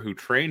 consider who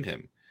trained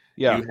him.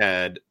 yeah, You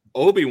had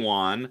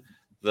Obi-Wan,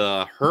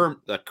 the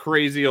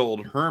crazy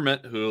old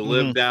hermit who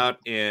lived out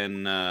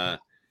in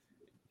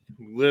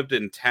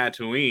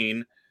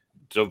Tatooine,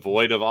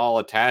 devoid of all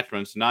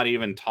attachments, not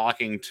even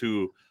talking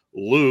to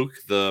Luke,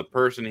 the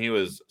person he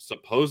was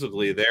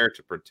supposedly there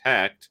to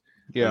protect,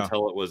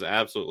 until it was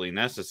absolutely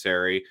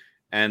necessary.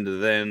 And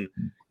then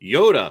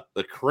Yoda,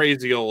 the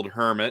crazy old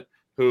hermit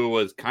who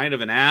was kind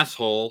of an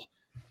asshole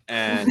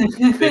and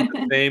did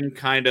the same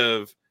kind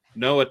of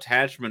no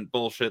attachment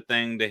bullshit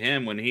thing to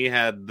him when he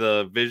had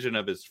the vision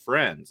of his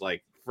friends.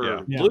 Like,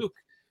 for Luke,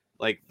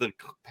 like, the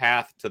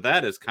path to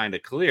that is kind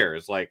of clear.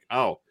 It's like,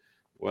 oh,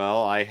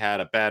 well, I had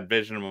a bad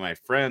vision of my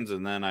friends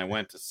and then I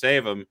went to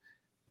save them,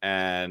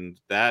 and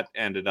that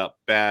ended up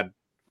bad,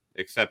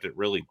 except it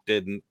really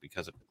didn't,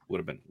 because it would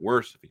have been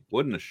worse if he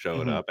wouldn't have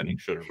showed up, and he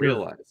should have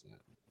realized that.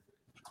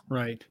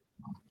 Right.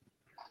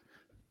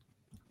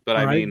 But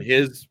I mean,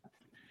 his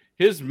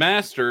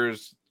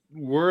masters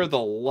were the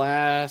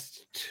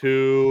last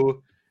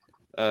two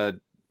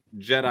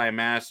Jedi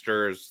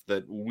masters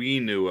that we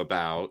knew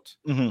about,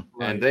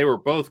 and they were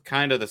both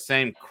kind of the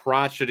same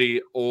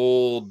crotchety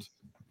old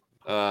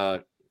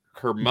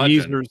curmudgeon.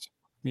 Geezers.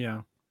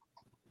 Yeah.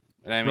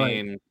 And I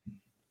mean,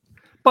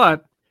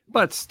 but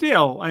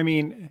still, I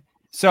mean,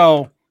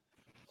 so,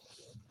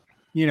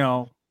 you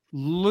know,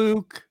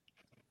 Luke,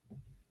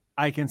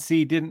 I can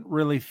see, didn't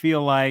really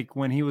feel like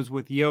when he was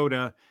with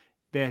Yoda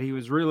that he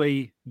was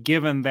really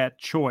given that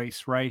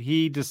choice, right?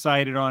 He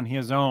decided on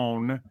his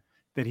own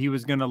that he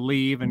was going to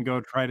leave and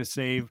go try to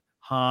save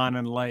Han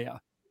and Leia.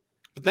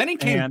 But then he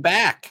came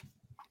back.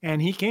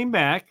 And he came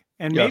back,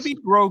 and maybe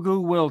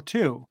Grogu will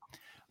too.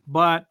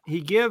 But he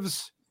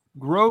gives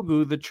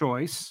Grogu the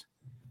choice,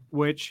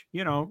 which,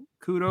 you know,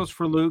 kudos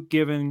for Luke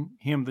giving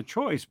him the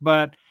choice.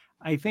 But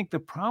I think the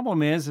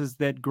problem is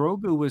that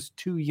Grogu was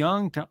too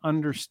young to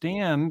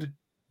understand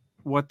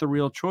what the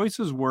real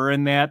choices were,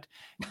 and that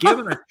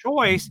given a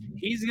choice,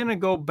 he's going to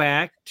go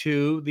back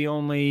to the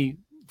only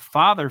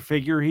father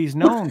figure he's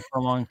known for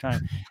a long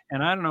time.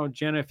 And I don't know,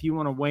 Jenna, if you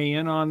want to weigh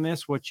in on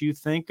this, what you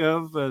think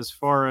of as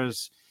far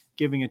as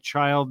giving a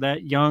child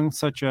that young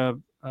such a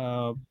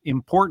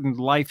important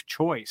life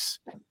choice.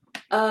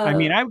 I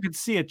mean, I could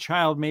see a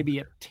child maybe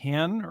at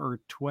 10 or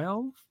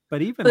 12,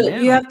 but even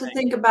then, you have to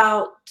think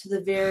about to the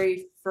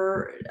very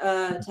first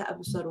to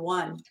episode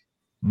 1,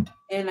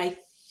 and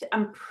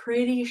I'm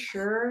pretty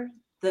sure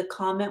the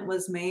comment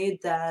was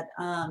made that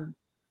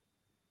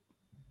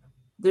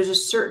there's a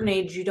certain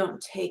age you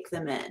don't take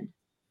them in.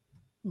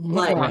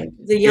 Like Right.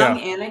 the young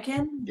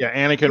Anakin, Yeah,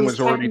 Anakin He's was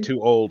already having-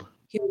 too old.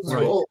 he was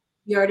Right. too old.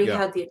 He already Yeah.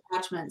 had the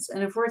attachments.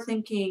 And if we're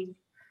thinking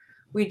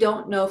we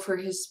don't know for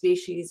his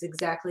species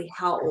exactly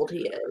how old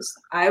he is,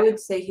 I would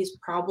say he's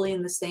probably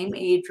in the same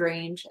age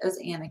range as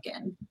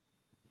Anakin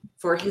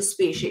for his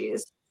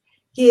species.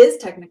 He is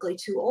technically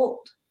too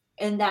old.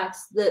 And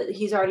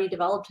he's already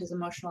developed his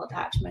emotional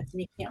attachments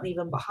and he can't leave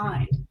them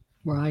behind.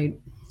 Right.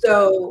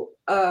 So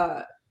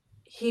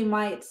he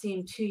might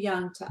seem too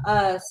young to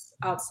us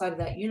outside of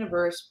that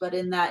universe, but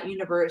in that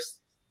universe,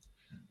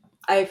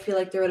 I feel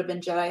like there would have been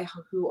Jedi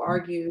who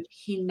argued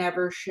he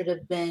never should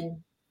have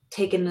been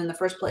taken in the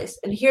first place.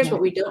 And here's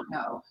what we don't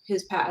know: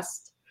 his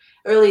past,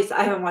 or at least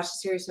I haven't watched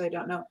the series, so I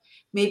don't know.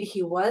 Maybe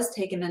he was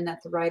taken in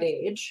at the right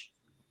age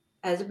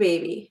as a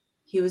baby.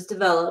 He was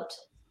developed.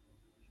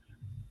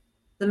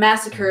 The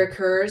massacre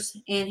occurs,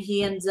 and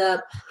he ends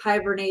up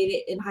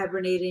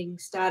hibernating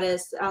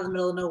status out in the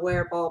middle of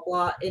nowhere, blah,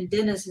 blah. And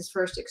Din is his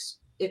first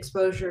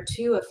exposure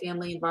to a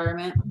family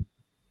environment.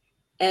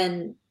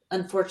 And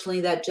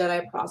unfortunately, that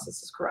Jedi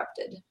process is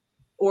corrupted.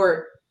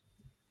 Or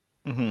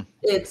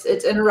it's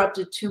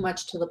interrupted too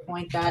much to the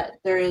point that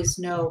there is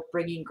no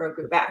bringing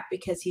Grogu back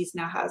because he's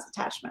now has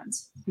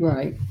attachments.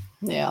 Right.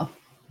 Yeah.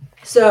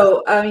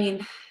 So, I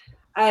mean,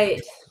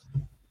 I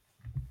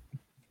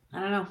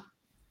don't know.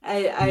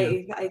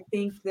 I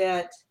think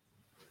that,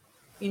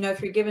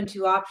 if you're given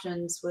two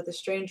options with a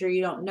stranger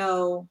you don't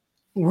know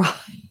Right.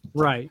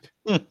 Right.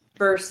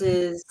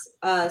 versus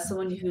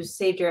someone who's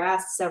saved your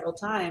ass several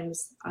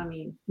times, I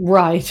mean,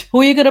 Right.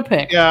 Who are you gonna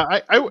pick? Yeah,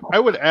 I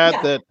would add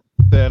Yeah.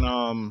 that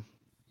on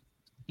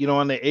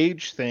the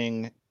age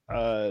thing,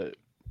 when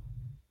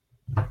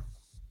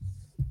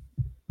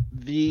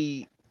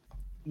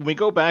we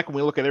go back and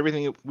we look at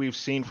everything we've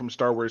seen from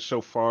Star Wars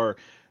so far,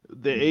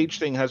 the age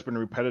thing has been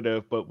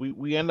repetitive, but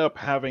we end up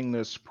having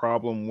this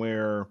problem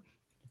where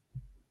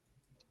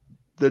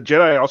the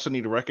Jedi also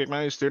need to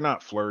recognize they're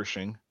not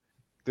flourishing.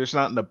 There's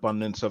not an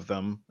abundance of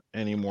them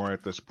anymore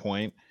at this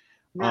point.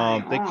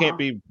 They can't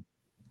be,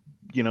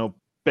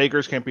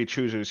 beggars can't be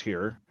choosers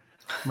here.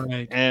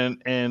 Right.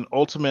 And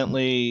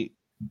ultimately,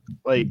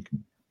 like,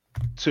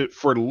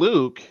 for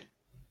Luke,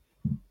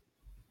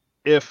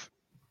 if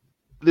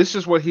this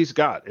is what he's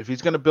got, if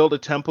he's going to build a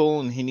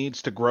temple and he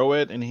needs to grow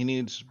it and he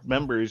needs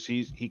members,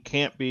 he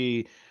can't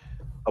be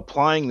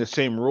applying the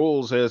same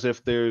rules as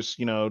if there's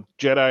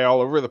Jedi all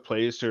over the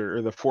place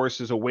or the Force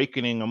is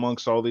awakening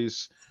amongst all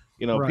these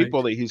Right.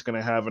 people that he's going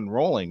to have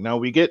enrolling. Now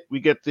we get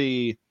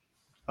the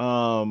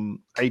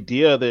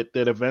idea that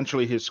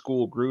eventually his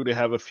school grew to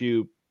have a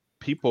few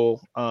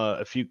people,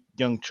 a few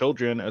young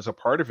children as a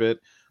part of it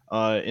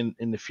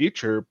in the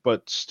future,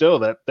 but still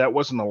that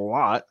wasn't a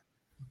lot.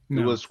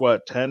 No. It was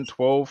what, 10,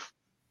 12,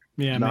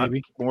 Yeah, not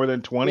maybe. more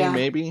than 20, Yeah.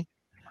 maybe.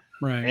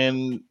 Right.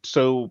 And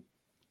so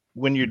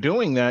when you're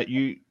doing that,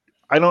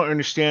 I don't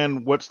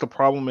understand what's the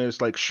problem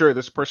is. Like, sure,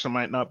 this person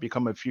might not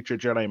become a future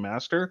Jedi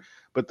Master,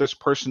 but this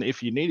person,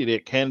 if you needed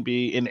it, can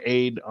be an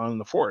aid on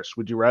the Force.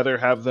 Would you rather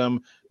have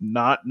them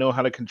not know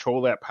how to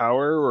control that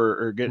power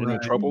or get into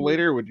Right. trouble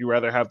later? Or would you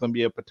rather have them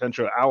be a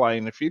potential ally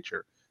in the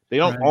future? They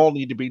don't Right. all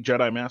need to be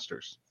Jedi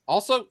Masters.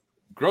 Also,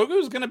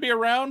 Grogu's going to be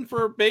around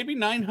for maybe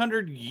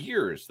 900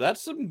 years. That's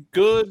some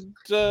good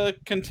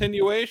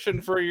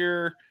continuation for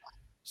your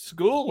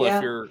school Yeah.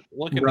 if you're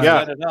looking Right.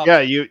 to set it up.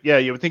 You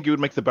would think you would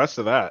make the best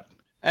of that.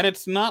 And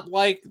it's not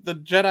like the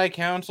Jedi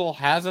Council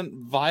hasn't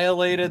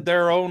violated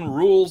their own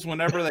rules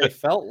whenever they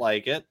felt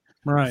like it.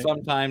 Right.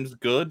 Sometimes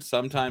good,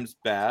 sometimes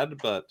bad,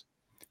 but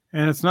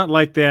And it's not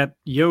like that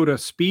Yoda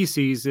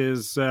species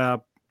is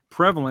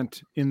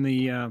prevalent in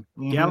the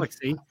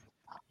galaxy.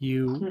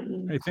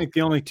 I think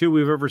the only two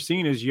we've ever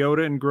seen is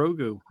Yoda and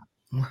Grogu.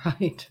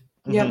 Right.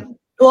 Yep.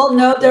 Well,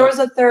 no, there was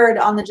a third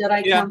on the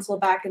Jedi Yeah. Council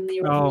back in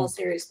the original Oh.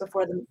 series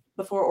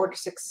before Order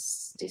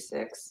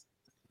 66.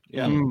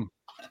 yeah. Mm,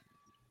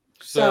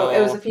 So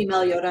it was a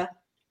female Yoda.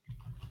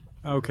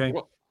 okay.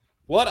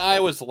 What I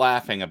was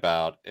laughing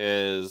about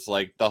is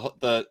like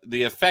the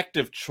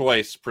effective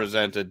choice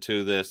presented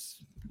to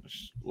this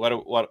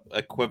what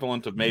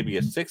equivalent of maybe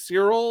a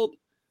 6-year-old.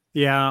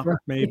 Yeah, Right.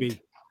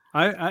 maybe.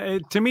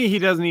 To me, he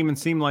doesn't even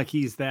seem like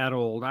he's that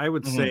old. I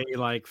would Mhm. say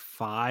like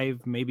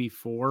 5, maybe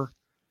 4.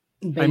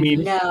 I Baby.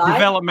 mean, No,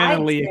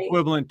 developmentally I'd say-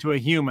 equivalent to a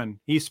human.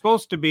 He's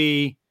supposed to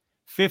be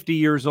 50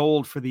 years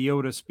old for the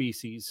Yoda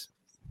species,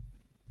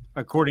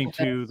 according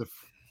to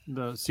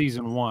the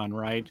season 1,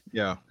 right?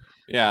 Yeah,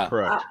 Yeah.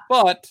 correct.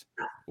 But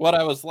what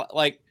I was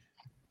like,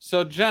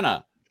 so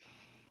Jenna,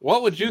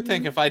 what would you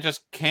think if I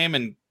just came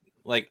and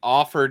like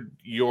offered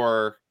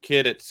your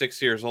kid at 6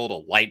 years old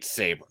a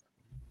lightsaber,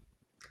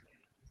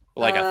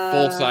 like a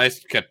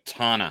full-sized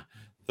katana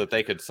that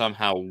they could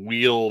somehow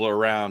wield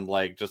around,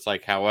 like just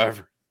like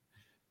however?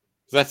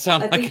 Does that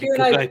sound like a good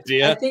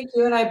idea? I think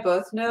you and I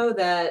both know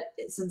that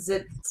since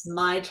it's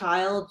my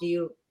child,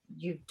 you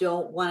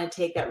don't want to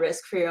take that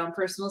risk for your own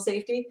personal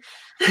safety.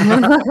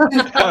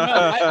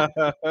 I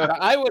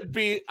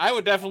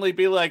would definitely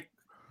be like,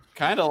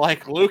 kind of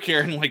like Luke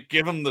here and like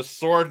give him the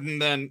sword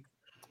and then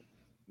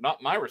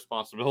not my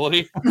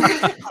responsibility.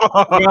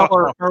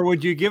 Well, or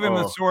would you give him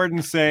the Oh. sword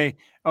and say,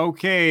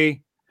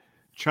 okay,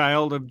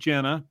 child of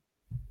Jenna,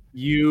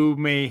 you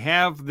may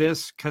have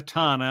this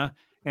katana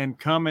and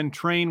come and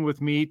train with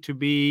me to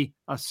be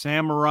a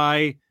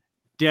samurai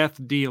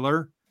death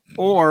dealer,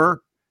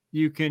 or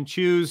you can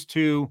choose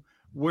to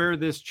wear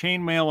this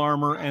chainmail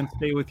armor and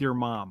stay with your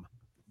mom.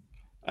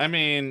 I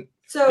mean,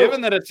 So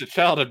given that it's a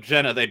child of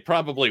Jenna, they'd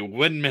probably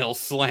windmill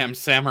slam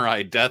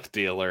Samurai Death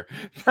Dealer.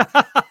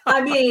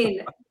 I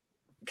mean,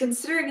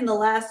 considering in the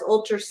last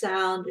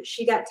ultrasound,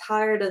 she got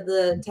tired of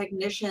the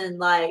technician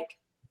like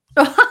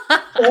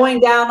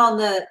going down on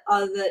the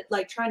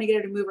like trying to get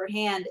her to move her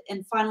hand,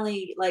 and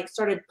finally like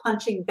started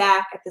punching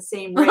back at the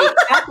same rate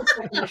at the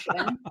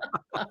technician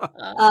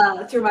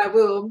through my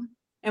womb,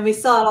 and we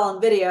saw it all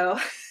in video.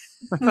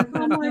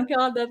 Oh my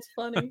god, that's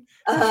funny.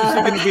 Is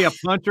she going to be a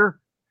puncher?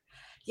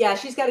 Yeah,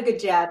 she's got a good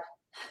jab.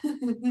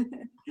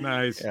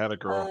 Nice. Yeah, the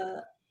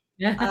girl.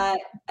 Yeah.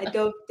 I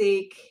don't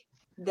think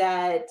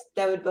that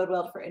would bode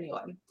well for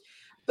anyone.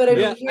 But I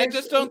mean, Yeah, I here's-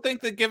 just don't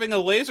think that giving a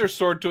laser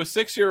sword to a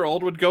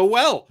 6-year-old would go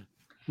well.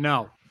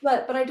 No.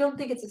 But I don't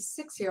think it's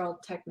a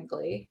 6-year-old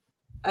technically.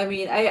 I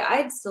mean,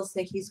 I'd still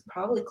say he's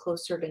probably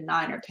closer to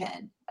 9 or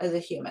 10 as a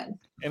human.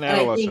 An And I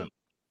adolescent.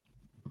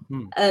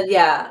 think,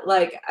 yeah,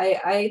 like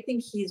I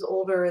think he's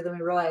older than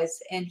we realize,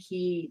 and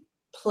he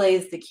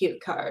plays the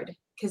cute card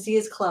because he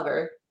is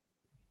clever.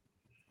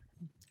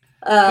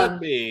 Could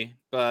be,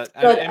 but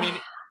but I mean,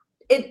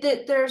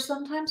 there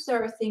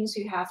are things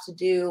you have to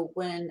do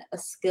when a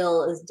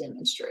skill is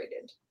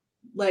demonstrated.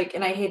 Like,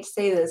 and I hate to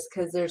say this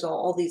because there's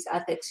all these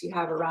ethics you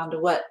have around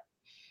what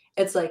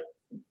it's like.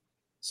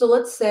 So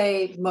let's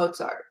say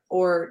Mozart,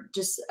 or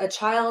just a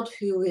child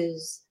who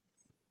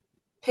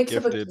picks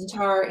up a Gifted.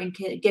 guitar and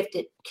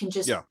can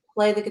just Yeah.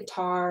 play the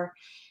guitar.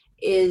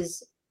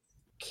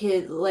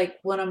 Like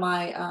one of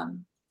my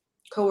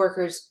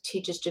coworkers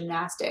teaches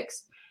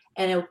gymnastics,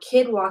 and a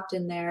kid walked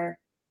in there,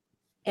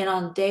 and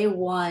on day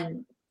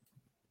one,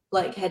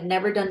 like had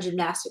never done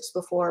gymnastics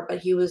before, but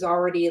he was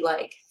already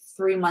like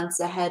 3 months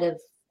ahead of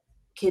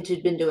kids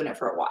who'd been doing it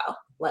for a while.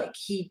 Like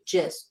he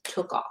just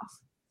took off.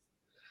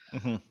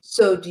 Mhm.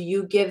 So do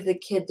you give the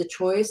kid the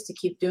choice to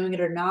keep doing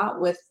it or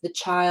not with the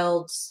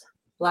child's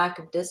lack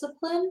of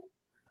discipline?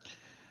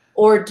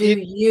 Or do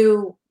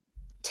you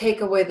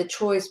take away the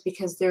choice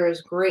because there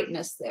is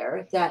greatness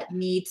there that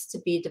needs to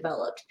be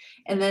developed?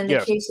 And then in the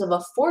Yes. case of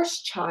a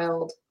forced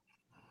child,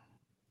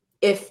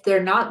 if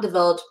they're not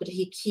developed, but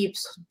he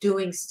keeps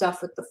doing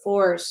stuff with the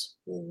force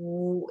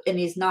and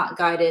he's not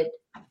guided,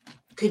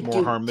 could More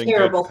do harm than good,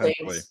 terrible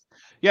potentially. things.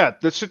 Yeah,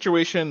 the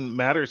situation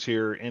matters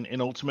here,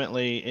 and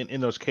ultimately, in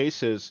those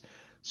cases,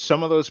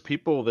 some of those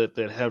people that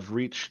have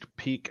reached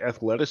peak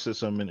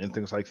athleticism and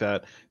things like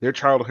that, their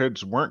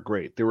childhoods weren't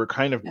great. They were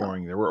kind of No.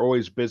 boring. They were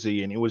always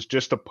busy, and it was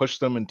just to push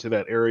them into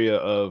that area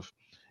of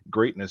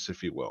greatness,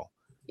 if you will.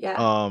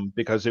 Yeah.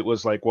 Because it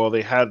was like, well,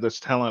 they had this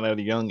talent at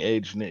a young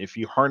age, and if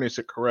you harness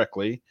it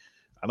correctly,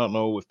 I don't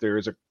know if there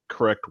is a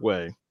correct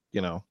way,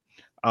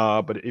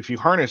 but if you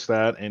harness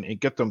that and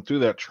get them through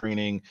that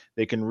training,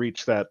 they can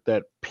reach that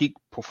peak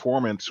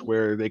performance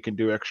where they can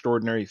do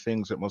extraordinary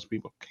things that most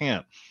people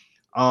can't.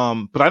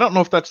 But I don't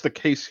know if that's the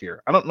case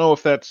here. I don't know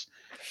if this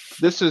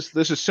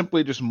is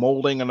simply just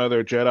molding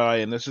another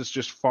Jedi, and this is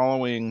just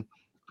following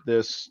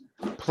this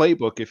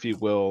playbook, if you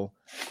will,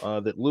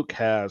 that Luke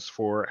has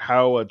for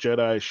how a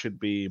Jedi should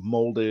be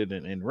molded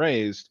and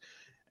raised.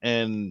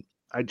 And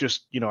I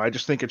just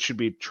think it should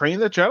be train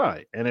the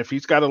Jedi. And if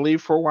he's got to leave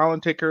for a while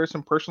and take care of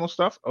some personal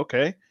stuff,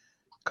 okay,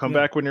 come Yeah.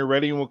 back when you're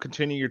ready and we'll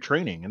continue your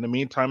training. In the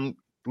meantime,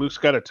 Luke's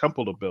got a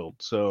temple to build.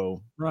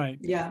 So Right.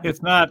 Yeah.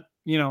 It's not,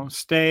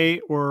 stay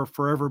or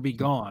forever be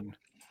gone.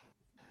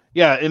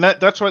 yeah, and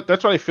that's what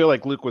I feel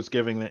like Luke was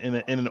giving in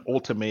an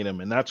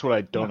ultimatum, and that's what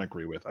I don't Yeah.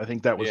 agree with. I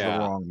think that was Yeah.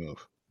 the wrong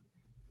move.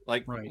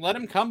 like, Right. let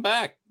him come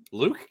back.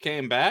 Luke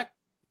came back.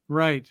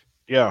 Right.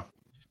 Yeah.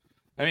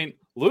 I mean,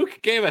 Luke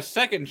gave a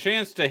second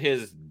chance to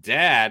his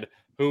dad,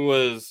 who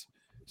was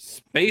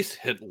Space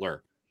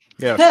Hitler.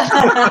 Yes.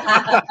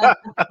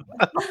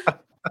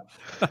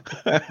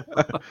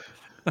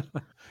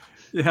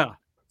 Yeah.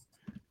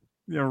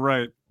 Yeah.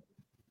 Right.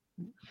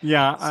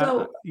 Yeah.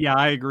 So-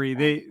 I agree.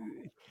 They,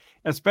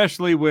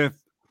 especially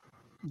with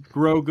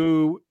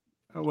Grogu.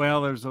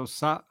 Well, there's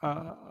Ahsoka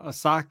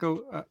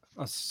Ahsoka.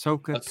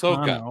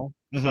 Tano.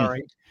 Mhm.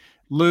 Sorry,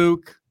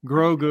 Luke,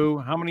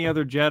 Grogu. How many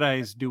other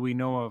Jedis do we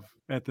know of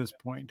at this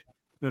point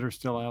that are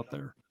still out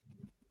there?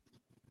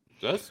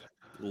 Just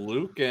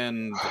Luke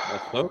and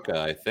Ahsoka,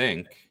 I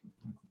think.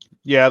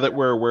 Yeah, that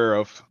we're aware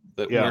of.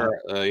 That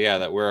Yeah.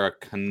 that we're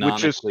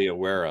canonically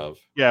aware of.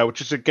 Yeah,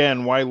 which is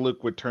again why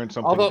Luke would turn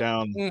something Although,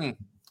 down.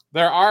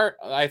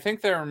 I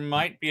think there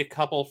might be a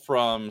couple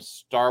from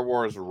Star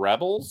Wars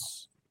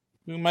Rebels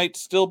who might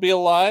still be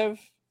alive.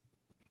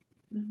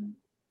 Mhm.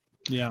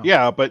 Yeah.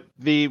 Yeah, but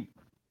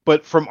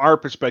from our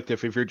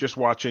perspective, if you're just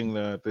watching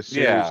the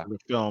series Yeah. of the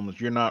films,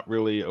 you're not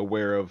really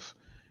aware of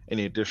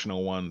any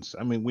additional ones.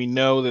 I mean, we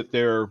know that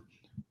they're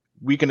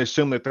we can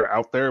assume that they're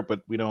out there,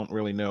 but we don't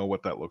really know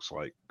what that looks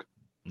like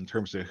in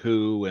terms of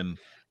who and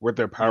what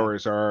their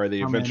powers are. Are they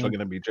How eventually many?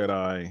 going to be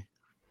Jedi?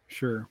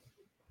 Sure.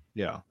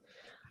 Yeah.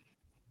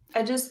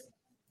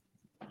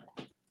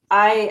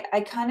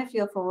 I kind of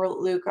feel for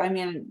Luke. I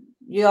mean,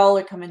 you all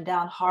are coming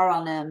down hard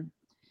on him.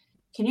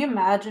 Can you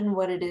imagine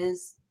what it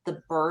is,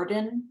 the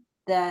burden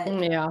that,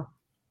 Yeah.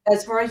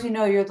 as far as you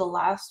know, you're the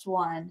last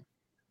one.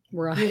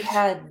 Right. You've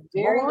had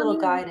very More little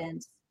you.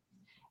 guidance,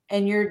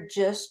 and you're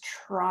just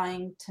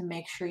trying to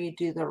make sure you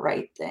do the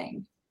right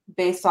thing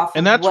based off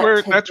And of that's what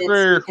where tidbits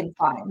you can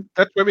find.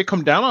 that's where we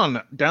come down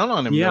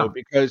on him, Yeah. though,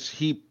 because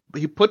he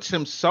puts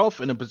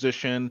himself in a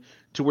position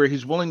to where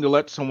he's willing to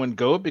let someone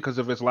go because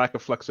of his lack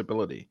of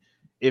flexibility.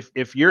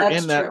 If you're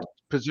That's in that true.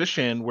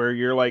 position where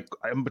you're like,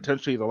 I'm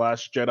potentially the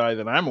last Jedi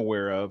that I'm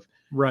aware of,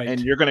 Right. and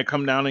you're going to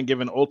come down and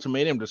give an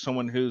ultimatum to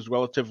someone who's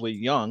relatively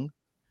young,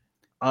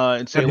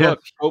 and say, But has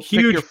look, go pick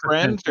huge your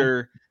friends,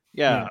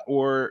 potential.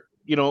 or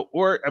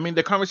or I mean,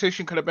 the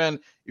conversation could have been,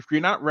 if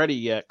you're not ready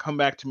yet, come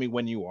back to me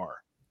when you are.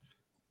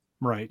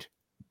 Right.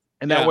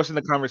 And that Yeah. wasn't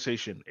the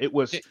conversation. It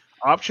was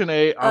option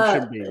A,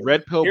 option B,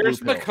 red pill, blue Here's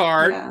pill. the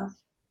card. Yeah.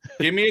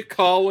 Give me a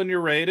call when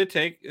you're ready to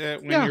take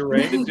when you're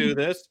ready to do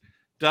this.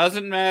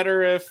 Doesn't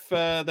matter if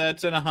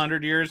that's in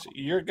 100 years.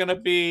 You're gonna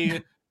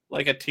be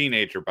like a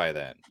teenager by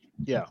then.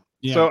 Yeah.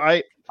 Yeah. So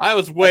I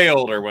was way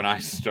older when I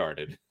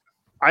started.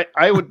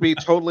 I would be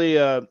totally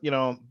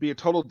be a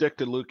total dick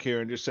to Luke here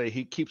and just say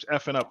he keeps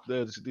effing up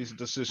these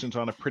decisions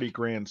on a pretty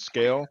grand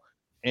scale,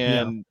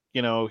 and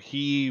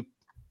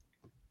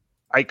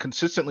I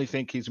consistently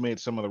think he's made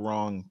some of the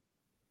wrong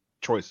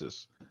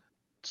choices.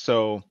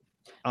 So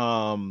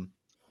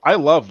I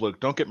love Luke,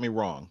 don't get me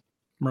wrong,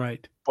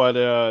 Right. but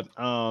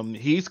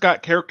he's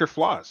got character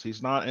flaws.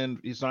 He's not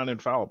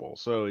infallible.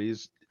 So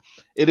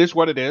it is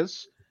what it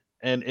is.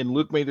 And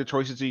Luke made the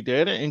choices he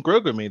did, and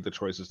Grogu made the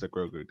choices that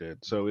Grogu did.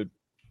 So it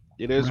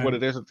is what Right.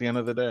 it is at the end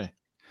of the day.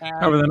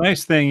 However, the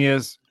nice thing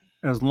is,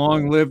 as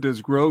long lived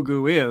as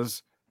Grogu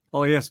is,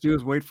 all he has to do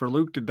is wait for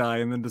Luke to die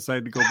and then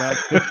decide to go back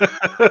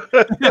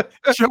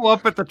to show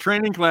up at the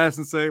training class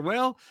and say,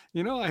 well,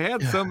 I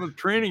had some of the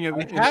training a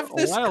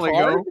while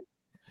ago.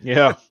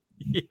 Yeah.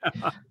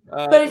 Yeah.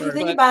 But if you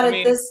think about I it,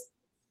 mean,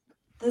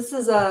 this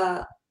is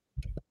a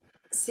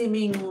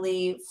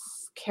seemingly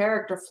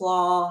character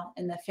flaw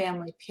in the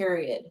family,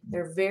 period.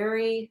 They're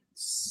very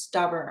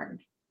stubborn.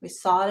 We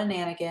saw it in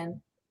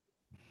Anakin.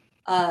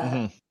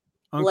 Mhm.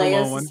 Uncle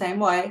Leia's Owen. the same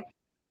way.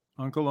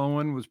 Uncle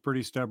Owen was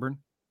pretty stubborn.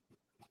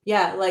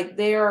 Yeah, like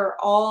they are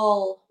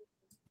all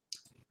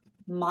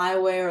my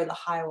way or the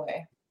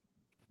highway.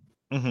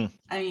 Mhm.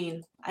 I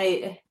mean,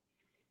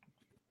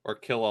 or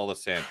kill all the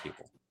sand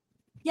people.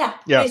 yeah,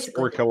 Yes,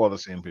 basically. or kill all the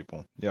same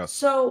people. Yes.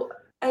 So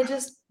I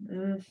just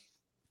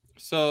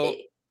So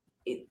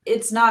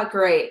it's not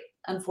great,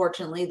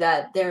 unfortunately,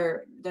 that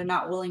they're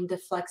not willing to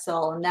flex at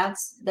all, and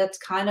that's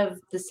kind of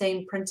the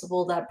same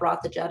principle that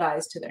brought the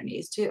Jedis to their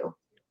knees too.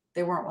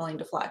 They weren't willing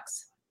to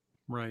flex.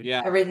 Right.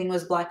 yeah. Everything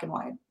was black and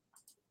white.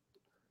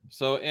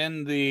 So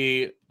in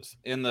the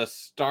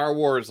Star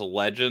Wars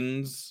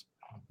Legends,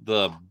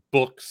 the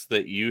books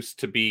that used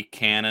to be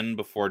canon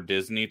before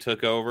Disney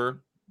took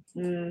over,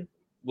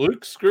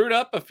 Luke screwed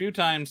up a few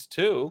times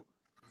too,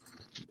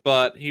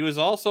 but he was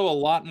also a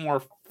lot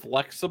more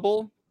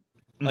flexible.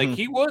 Like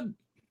Mhm.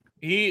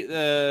 he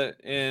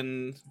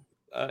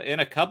in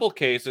a couple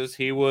cases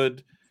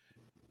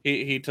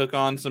he took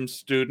on some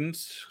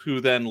students who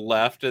then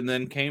left and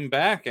then came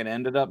back and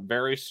ended up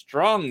very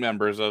strong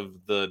members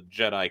of the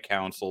Jedi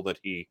Council that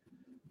he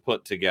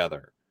put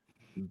together.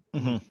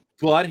 Mhm.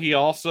 But he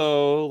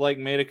also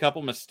made a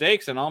couple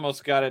mistakes and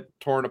almost got it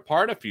torn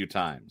apart a few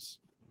times.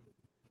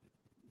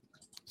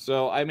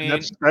 So I mean,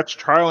 That's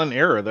trial and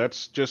error.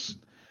 That's just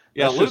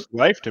just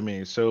life to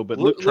me. So, but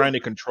Luke trying to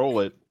control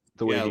it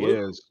the way he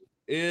Luke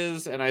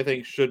is, and I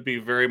think should be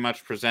very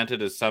much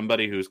presented as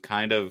somebody who's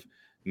kind of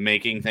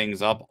making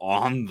things up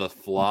on the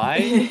fly.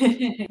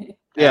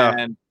 Yeah.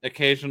 And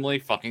occasionally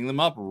fucking them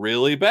up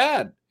really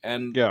bad.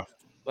 And Yeah.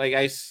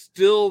 I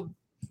still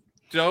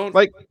don't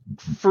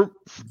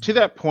to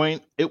that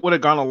point, it would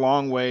have gone a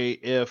long way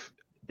if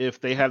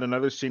they had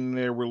another scene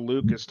there where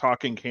Luke is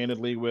talking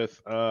candidly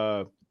with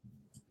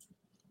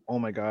oh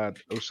my god,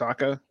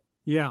 Osaka.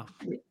 Yeah.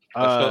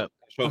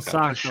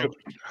 Osaka.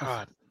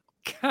 God.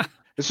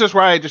 This is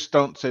why I just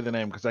don't say the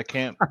name, because I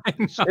can't.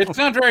 It's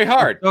not very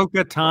hard.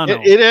 Ahsoka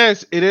Tano.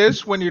 It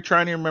is when you're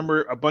trying to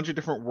remember a bunch of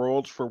different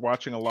worlds for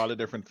watching a lot of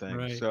different things.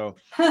 Right. So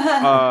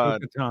Ahsoka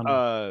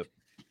Tano.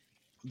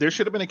 there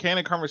should have been a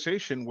candid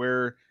conversation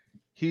where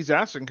he's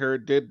asking her,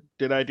 did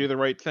I do the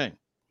right thing?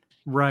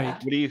 Right.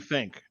 What do you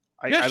think?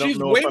 I don't she's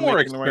know way if I'm more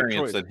making the right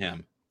experienced choice. than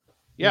him.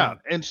 Yeah.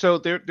 And so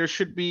there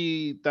should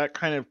be that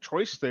kind of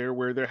choice there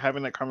where they're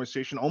having that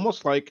conversation,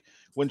 almost like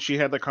when she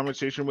had that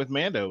conversation with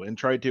Mando and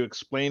tried to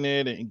explain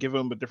it and give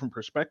him a different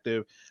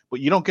perspective. But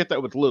you don't get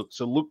that with Luke.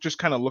 So Luke just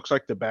kind of looks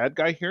like the bad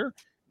guy here.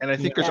 And I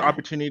think there's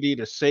opportunity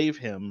to save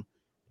him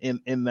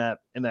in that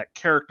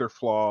character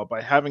flaw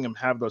by having him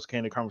have those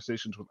candid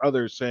conversations with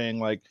others, saying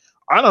like,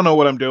 I don't know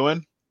what I'm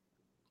doing.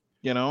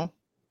 you know?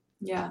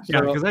 Yeah. Yeah,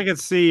 So- because I could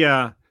see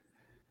Ashoka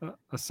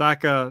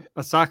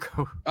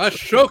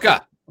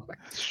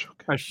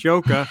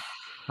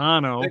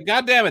Tano.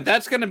 God damn it!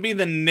 That's going to be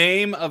the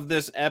name of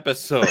this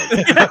episode.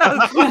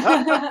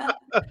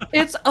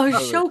 It's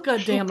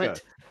Ashoka, damn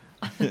it.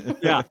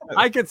 Yeah,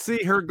 I could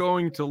see her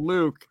going to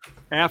Luke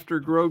after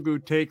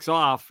Grogu takes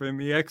off in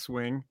the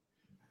X-wing,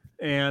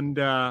 and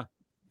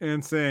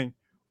saying,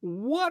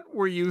 "What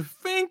were you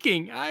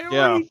thinking? I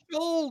already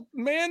told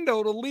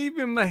Mando to leave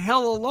him the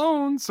hell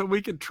alone so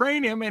we could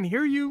train him, and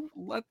here you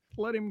let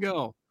him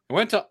go." I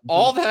went to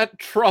all that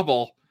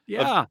trouble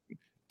Yeah,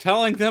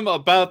 telling them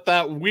about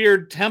that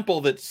weird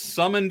temple that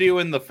summoned you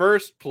in the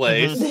first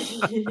place.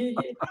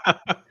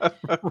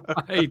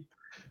 right.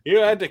 You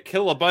had to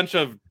kill a bunch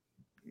of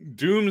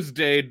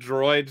doomsday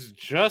droids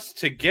just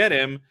to get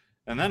him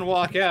and then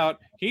walk out.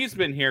 He's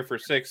been here for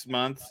 6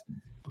 months,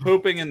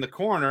 pooping in the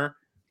corner.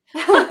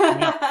 All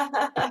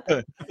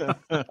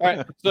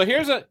right, so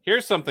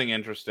here's something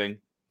interesting.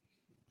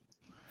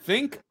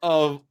 Think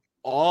of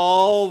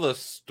all the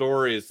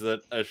stories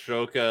that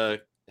Ashoka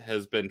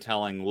has been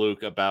telling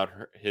Luke about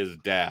his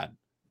dad.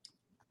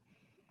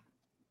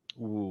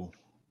 Ooh.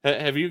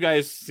 Have you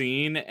guys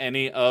seen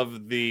any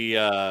of the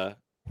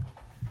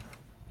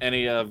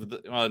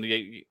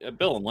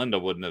Bill and Linda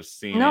wouldn't have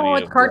seen No, any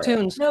it's of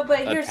cartoons. No, but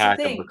here's Attack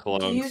the of thing. the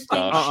Clones Do you think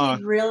stuff.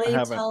 she'd really I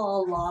haven't. tell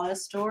a lot of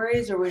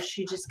stories, or would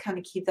she just kind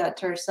of keep that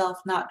to herself,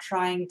 not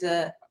trying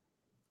to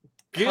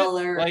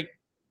color?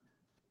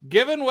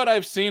 Given what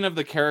I've seen of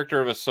the character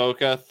of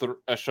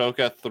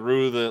Ashoka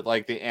through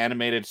the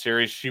animated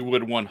series, she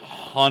would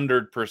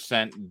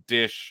 100%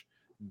 dish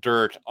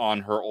dirt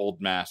on her old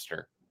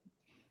master.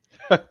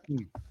 Well,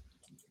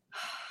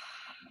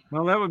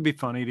 that would be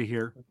funny to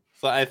hear.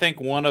 So I think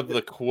one of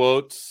the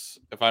quotes,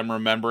 if I'm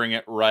remembering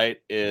it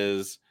right,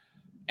 is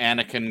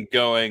Anakin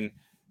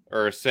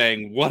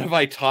saying, "What have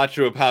I taught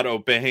you about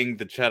obeying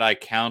the Jedi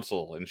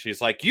Council?" And she's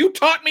like, "You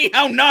taught me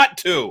how not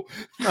to."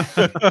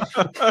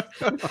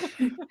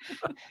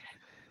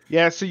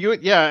 Yeah, so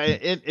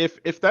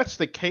if that's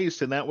the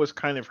case and that was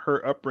kind of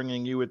her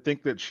upbringing, you would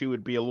think that she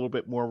would be a little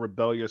bit more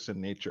rebellious in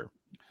nature.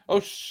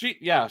 Oh, she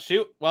left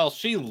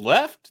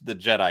the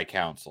Jedi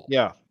Council.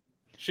 Yeah.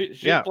 She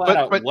flat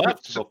out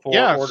left before.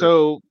 Yeah, Order.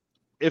 so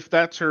if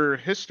that's her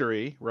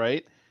history,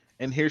 right?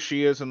 And here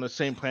she is on the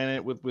same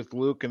planet with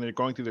Luke, and they're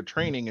going through the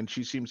training, and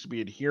she seems to be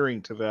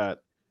adhering to that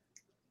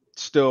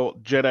still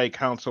Jedi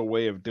Council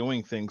way of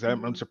doing things.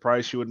 I'm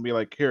surprised she wouldn't be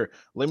like, "Here,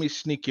 let me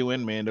sneak you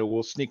in, Mando.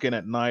 We'll sneak in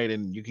at night,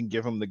 and you can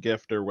give him the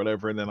gift or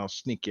whatever, and then I'll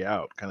sneak you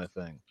out," kind of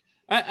thing.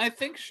 I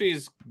think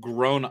she's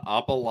grown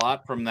up a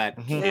lot from that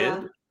kid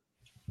Yeah.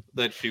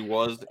 that she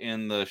was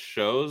in the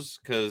shows,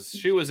 because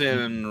she was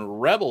in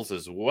Rebels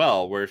as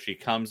well, where she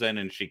comes in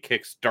and she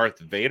kicks Darth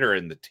Vader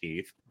in the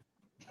teeth.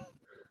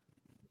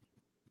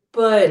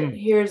 But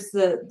here's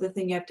the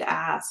thing you have to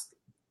ask.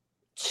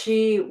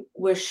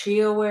 Was she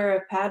aware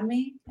of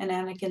Padme and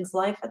Anakin's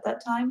life at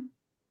that time?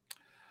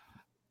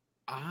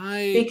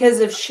 Because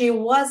if she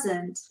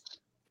wasn't,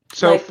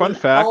 So like, fun when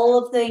fact. all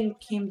of them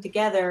came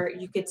together,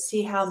 you could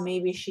see how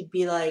maybe she'd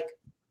be like,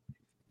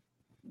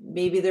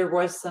 maybe there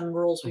was some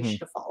rules we should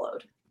have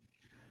followed.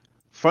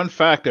 Fun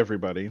fact,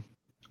 everybody.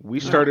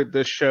 We started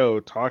this show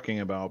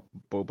talking about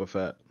Boba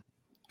Fett.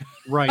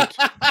 Right.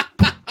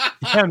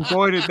 And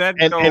boy, did that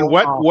And go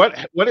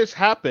off. what has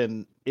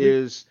happened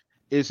is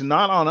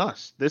not on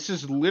us. This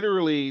is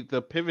literally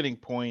the pivoting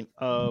point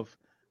of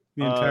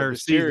the entire the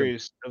season.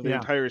 series of the Yeah.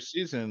 entire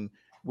season,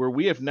 where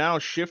we have now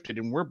shifted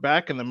and we're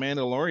back in the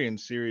Mandalorian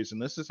series,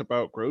 and this is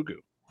about Grogu.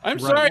 I'm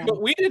Right. sorry,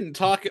 but we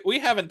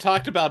haven't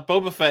talked about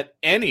Boba Fett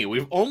any.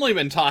 We've only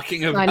been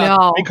talking about I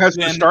know. Because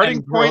the Din starting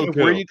and point of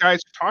where Grogu you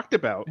guys talked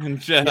about,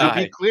 and to be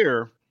Jedi.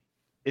 clear,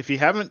 if you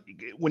haven't,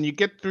 when you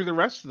get through the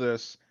rest of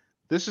this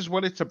is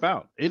what it's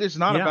about. It is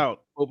not Yeah.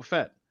 about Boba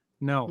Fett.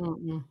 No.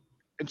 Mm-mm.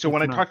 And so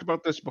when I It's not. talked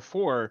about this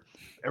before,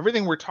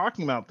 everything we're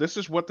talking about, this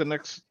is what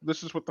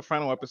the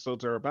final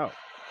episodes are about.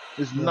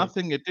 There's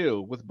nothing to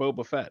do with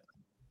Boba Fett.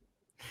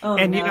 Oh,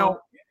 And no. you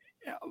know,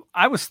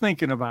 I was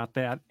thinking about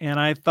that, and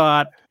I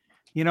thought,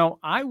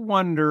 I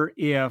wonder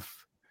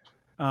if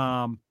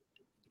the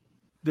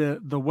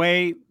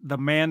way the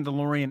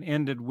Mandalorian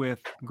ended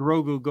with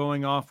Grogu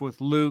going off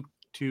with Luke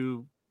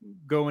to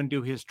go and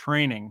do his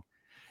training,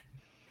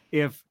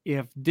 if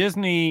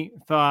Disney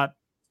thought,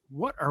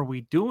 what are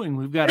we doing?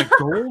 We've got a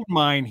gold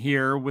mine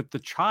here with the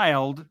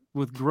child,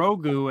 with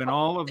Grogu and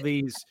all of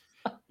these,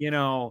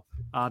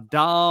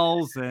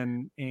 dolls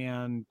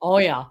and Oh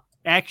yeah.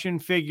 action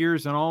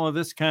figures and all of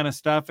this kind of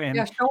stuff. And,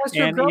 Yeah, show us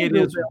your and it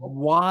Grogu, is Bill.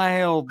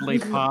 wildly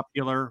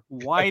popular.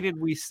 Why did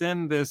we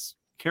send this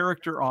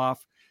character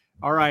off?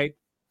 All right,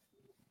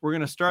 we're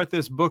going to start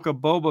this book of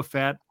Boba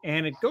Fett,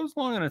 and it goes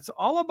long, and it's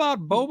all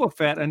about Boba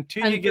Fett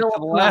until you get to the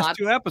Until last not.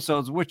 2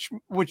 episodes, which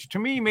to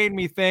me made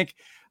me think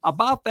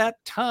about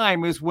that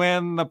time is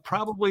when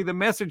probably the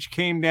message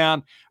came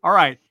down. All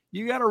right,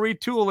 you got to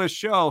retool this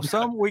show.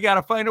 We got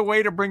to find a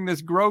way to bring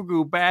this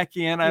Grogu back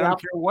in. I don't Yep.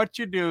 care what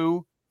you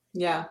do.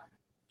 Yeah.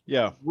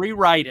 Yeah.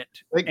 rewrite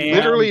it. Like And-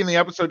 literally in the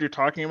episode you're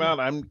talking about,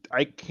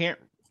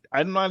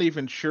 I'm not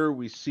even sure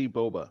we see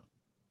Boba.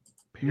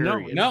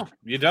 Period. No,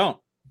 you don't.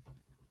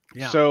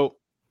 Yeah. So,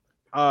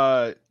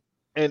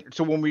 and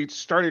so when we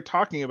started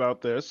talking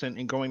about this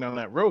and going down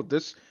that road,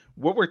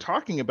 what we're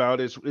talking about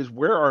is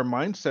where our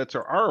mindsets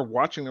are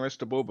watching the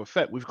rest of Boba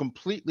Fett. We've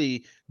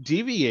completely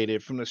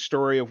deviated from the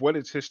story of what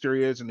its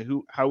history is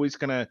and how he's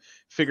going to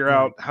figure Right.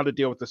 out how to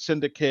deal with the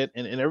Syndicate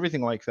and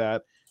everything like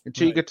that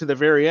until you Right. get to the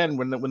very end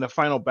when the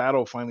final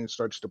battle finally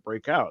starts to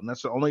break out. And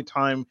that's the only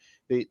time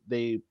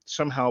they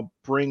somehow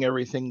bring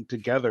everything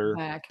together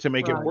Back. to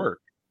make it Right.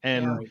 work.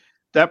 And Right.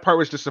 that part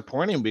was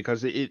disappointing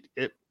because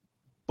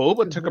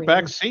Boba took a Agreed.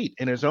 back seat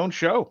in his own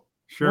show.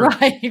 Sure.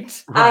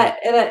 Right. Right.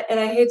 And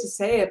I hate to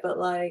say it, but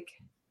like,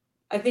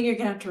 I think you're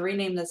gonna have to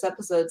rename this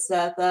episode,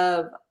 Seth,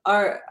 of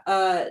our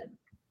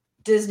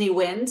Disney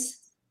wins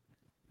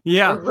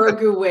Yeah. or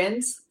Grogu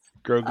wins,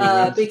 Grogu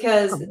wins.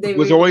 because they It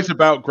was always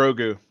about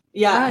Grogu.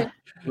 yeah. Right.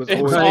 It was It's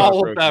always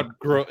all Grogu.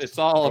 about It's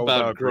all All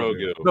about about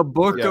Grogu. Grogu. The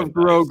Book Yeah, of nice.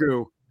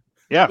 Grogu.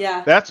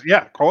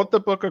 Yeah, call it the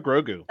Book of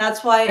Grogu.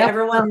 That's why Yep,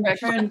 everyone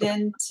perfect. turned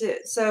into.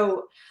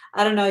 So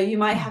I don't know. You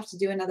might have to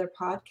do another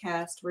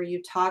podcast where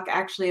you talk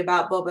actually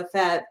about Boba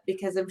Fett,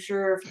 because I'm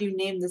sure if you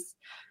name this,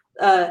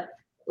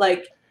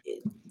 like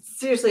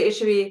seriously, it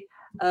should be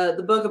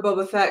the Book of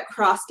Boba Fett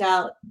crossed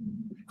out.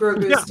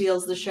 Grogu Yeah.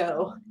 steals the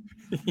show.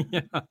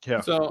 Yeah.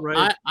 Yeah. So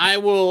Right. I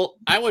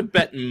would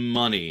bet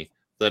money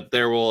that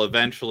there will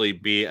eventually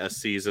be a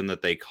season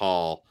that they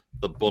call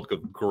the Book of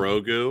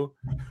Grogu,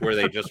 where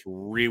they just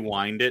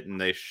rewind it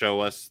and they show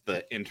us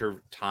the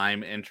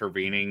time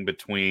intervening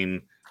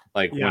between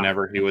like Yeah.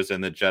 whenever he was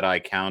in the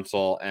Jedi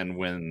Council and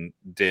when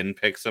Din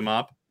picks him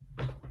up.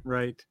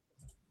 Right.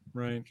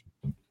 Right.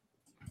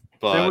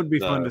 But That would be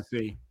fun to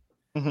see.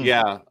 Mhm.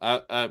 yeah,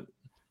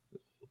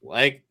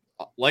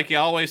 like you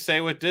always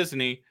say with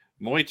Disney,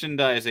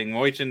 merchandising,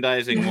 where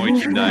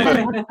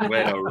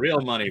the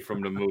real money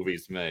from the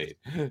movies made.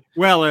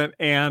 Well,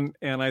 and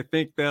I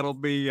think that'll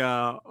be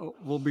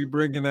we'll be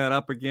bringing that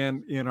up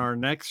again in our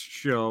next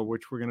show,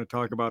 which we're going to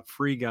talk about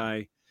Free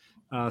Guy.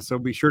 So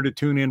be sure to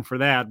tune in for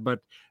that. But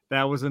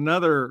that was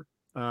another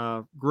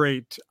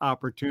great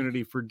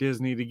opportunity for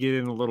Disney to get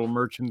in a little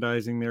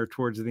merchandising there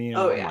towards the end.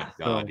 Oh, Oh yeah.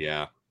 my god, So-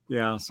 yeah.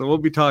 Yeah, so we'll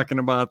be talking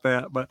about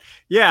that. But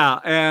yeah,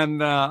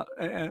 and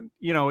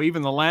you know,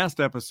 even the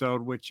last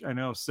episode, which I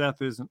know Seth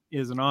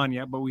isn't on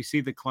yet, but we see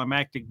the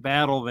climactic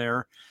battle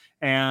there,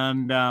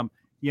 and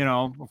you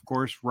know, of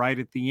course, right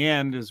at the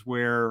end is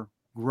where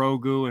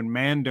Grogu and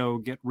Mando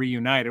get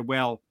reunited.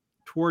 Well,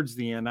 towards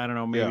the end, I don't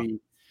know, maybe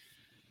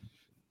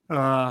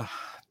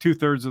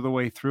 2/3 of the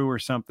way through or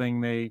something,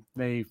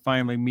 they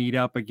finally meet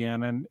up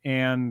again,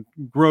 and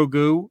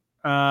Grogu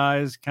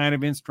is kind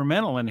of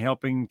instrumental in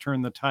helping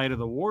turn the tide of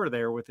the war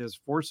there with his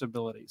force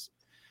abilities.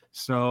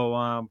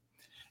 So,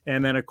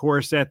 and then of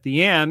course at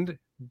the end,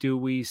 do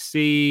we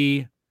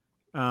see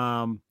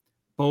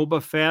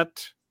Boba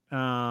Fett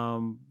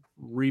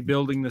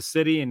rebuilding the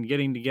city and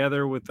getting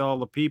together with all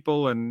the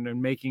people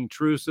and making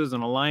truces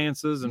and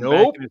alliances and back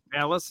Nope. in his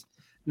palace?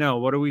 No,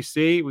 what do we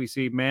see? We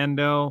see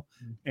Mando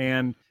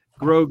and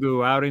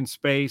Grogu out in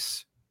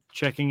space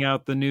checking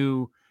out the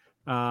new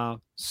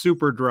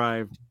super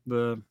drive,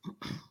 the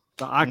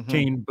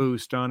octane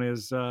boost on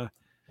his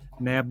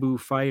Naboo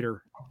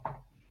fighter.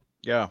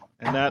 Yeah,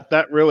 and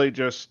that really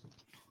just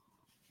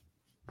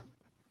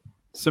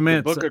the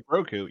Cements Book of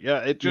Grogu. Yeah,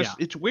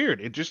 it's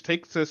weird. It just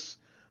takes this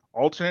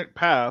alternate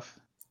path,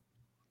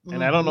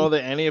 and I don't know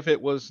that any of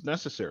it was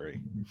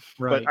necessary.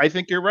 right. But I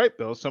think you're right,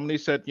 Bill. Somebody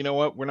said, you know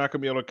what, we're not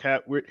going to be able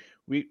to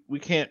we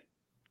can't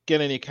get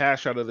any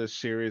cash out of this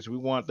series. We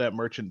want that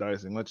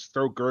merchandising. Let's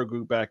throw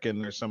Grogu back in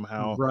there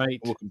somehow.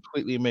 Right. We'll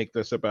completely make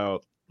this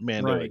about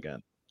Mando Right.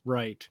 again.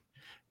 Right.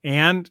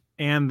 And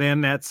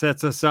then that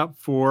sets us up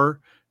for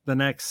the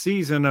next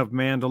season of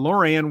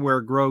Mandalorian,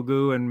 where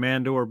Grogu and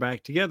Mando are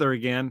back together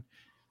again,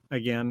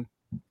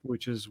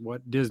 which is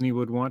what Disney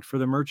would want for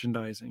the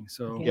merchandising.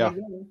 So Yeah.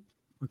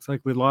 looks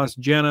like we lost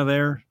Jenna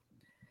there.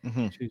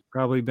 Mhm. She's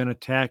probably been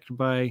attacked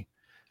by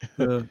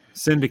the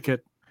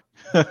syndicate,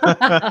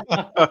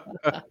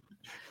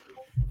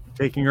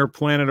 taking her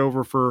planet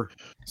over for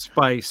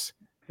spice.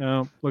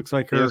 Looks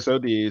like her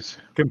SODs.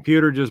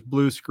 computer just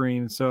blue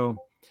screen. So,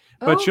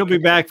 but she'll be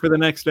back for the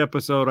next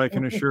episode, I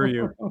can assure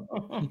you.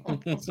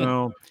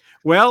 So,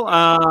 well,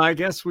 I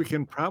guess we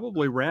can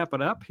probably wrap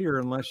it up here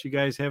unless you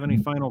guys have any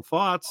final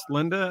thoughts.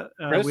 Linda,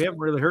 Chris? we haven't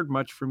really heard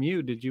much from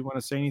you. Did you want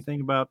to say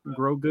anything about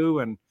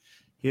Grogu and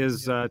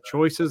his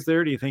choices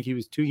there? Do you think he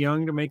was too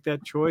young to make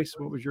that choice?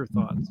 What was your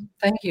thoughts?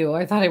 Thank you.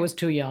 I thought I was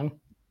too young.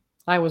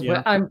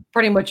 Yeah. I'm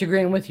pretty much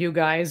agreeing with you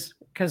guys,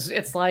 because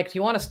it's like, do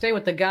you want to stay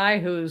with the guy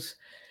who's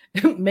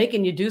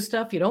making you do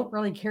stuff you don't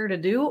really care to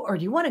do, or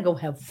do you want to go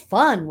have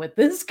fun with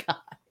this guy?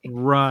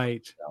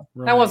 Right.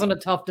 That wasn't a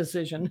tough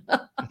decision.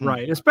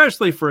 right,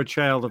 especially for a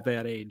child of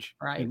that age,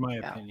 Right, in my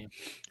yeah. opinion.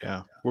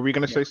 Yeah. What were you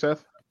going to say,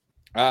 Seth?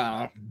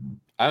 I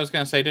was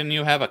gonna say, didn't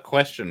you have a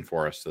question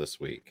for us this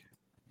week?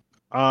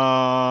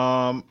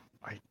 I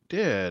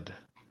did.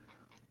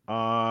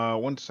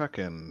 1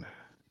 second.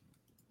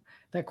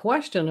 The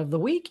question of the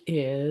week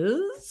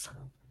is.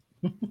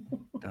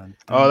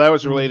 Oh, that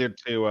was related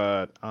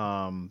to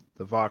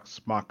the Vox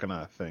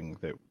Machina thing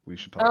that we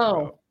should talk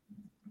about.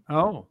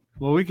 Oh,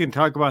 well, we can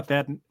talk about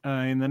that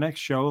in the next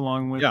show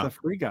along with the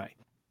Free Guy.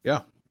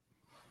 Yeah.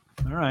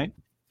 All right.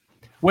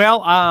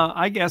 Well,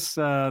 I guess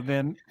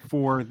then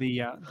for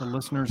the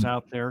listeners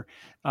out there,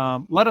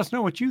 let us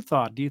know what you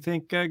thought. Do you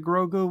think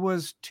Grogu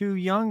was too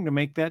young to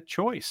make that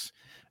choice?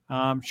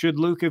 Should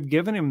Luke have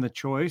given him the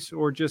choice,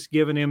 or just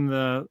given him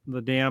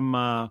the damn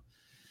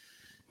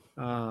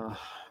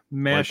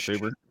mesh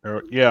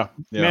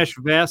mesh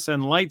vest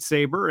and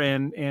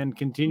lightsaber and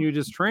continued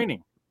his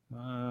training?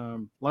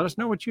 Let us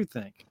know what you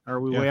think. Are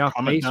we way off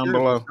base down here?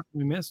 below.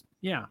 We missed.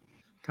 Yeah,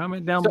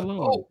 comment down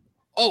below.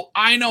 Oh,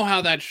 I know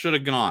how that should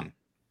have gone.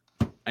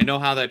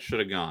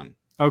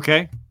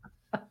 Okay.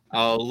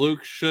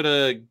 Luke should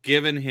have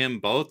given him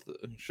both.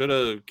 Should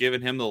have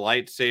given him the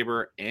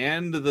lightsaber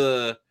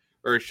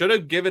or should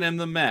have given him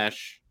the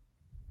mesh.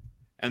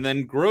 And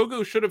then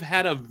Grogu should have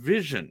had a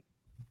vision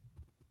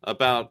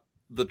about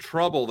the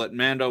trouble that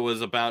Mando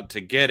was about to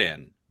get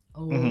in.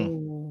 Oh.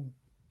 Mm-hmm.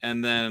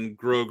 And then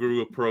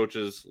Grogu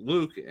approaches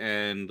Luke,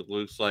 and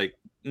Luke's like,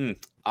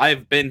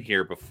 I've been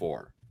here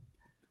before.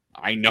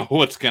 I know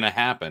what's going to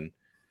happen.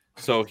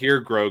 So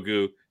here,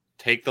 Grogu,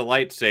 take the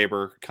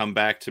lightsaber. Come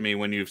back to me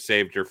when you've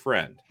saved your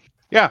friend.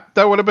 Yeah,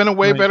 that would have been a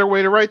way better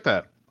way to write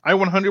that. I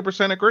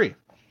 100% agree.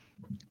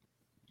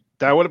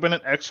 That would have been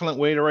an excellent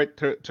way to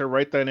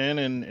write that in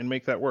and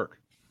make that work.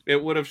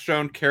 It would have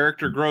shown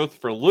character growth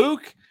for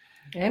Luke.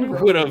 And we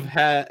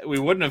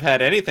wouldn't have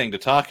had anything to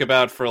talk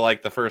about for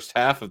like the first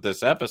half of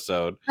this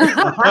episode. Well,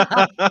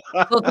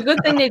 it's a good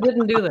thing they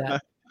didn't do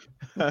that.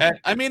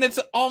 I mean, it's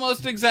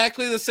almost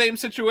exactly the same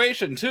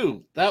situation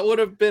too. That would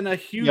have been a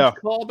huge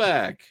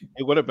callback.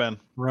 It would have been.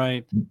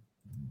 Right.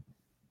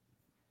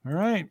 All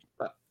right.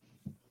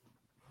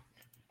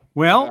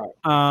 Well,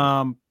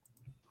 I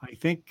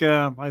think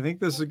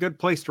this is a good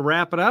place to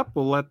wrap it up.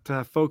 We'll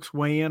let folks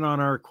weigh in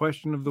on our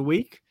question of the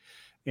week,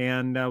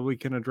 and we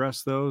can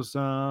address those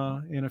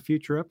in a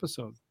future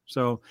episode.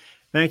 So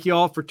thank you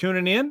all for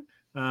tuning in.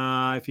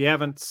 If you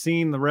haven't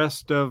seen the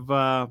rest of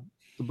the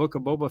Book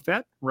of Boba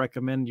Fett,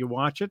 recommend you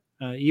watch it.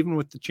 Even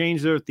with the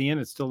change there at the end,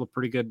 it's still a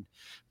pretty good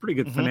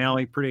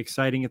finale, pretty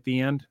exciting at the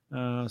end,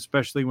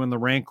 especially when the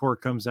Rancor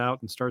comes out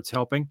and starts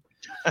helping.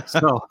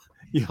 So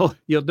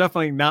you'll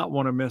definitely not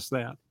want to miss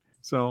that.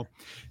 So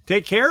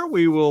take care.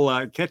 We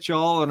will catch you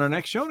all on our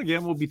next show. And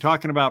again, we'll be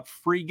talking about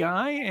Free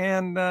Guy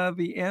and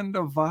the end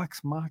of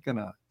Vox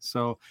Machina.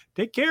 So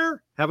take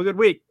care. Have a good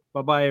week.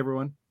 Bye-bye,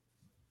 everyone.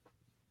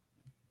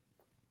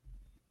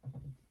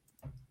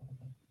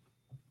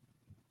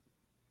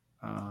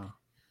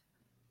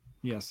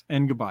 Yes,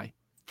 and goodbye.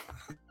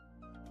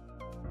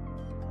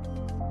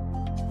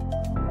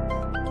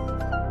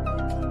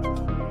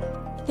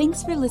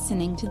 Thanks for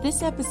listening to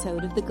this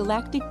episode of the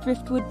Galactic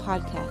Driftwood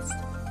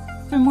Podcast.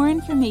 For more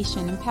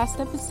information and past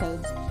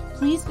episodes,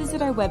 please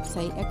visit our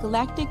website at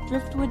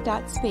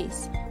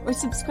galacticdriftwood.space or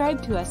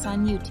subscribe to us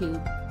on YouTube.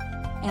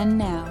 And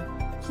now,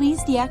 please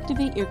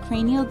deactivate your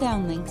cranial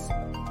downlinks,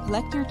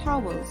 collect your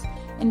towels,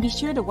 and be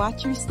sure to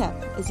watch your step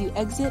as you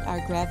exit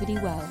our gravity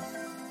well.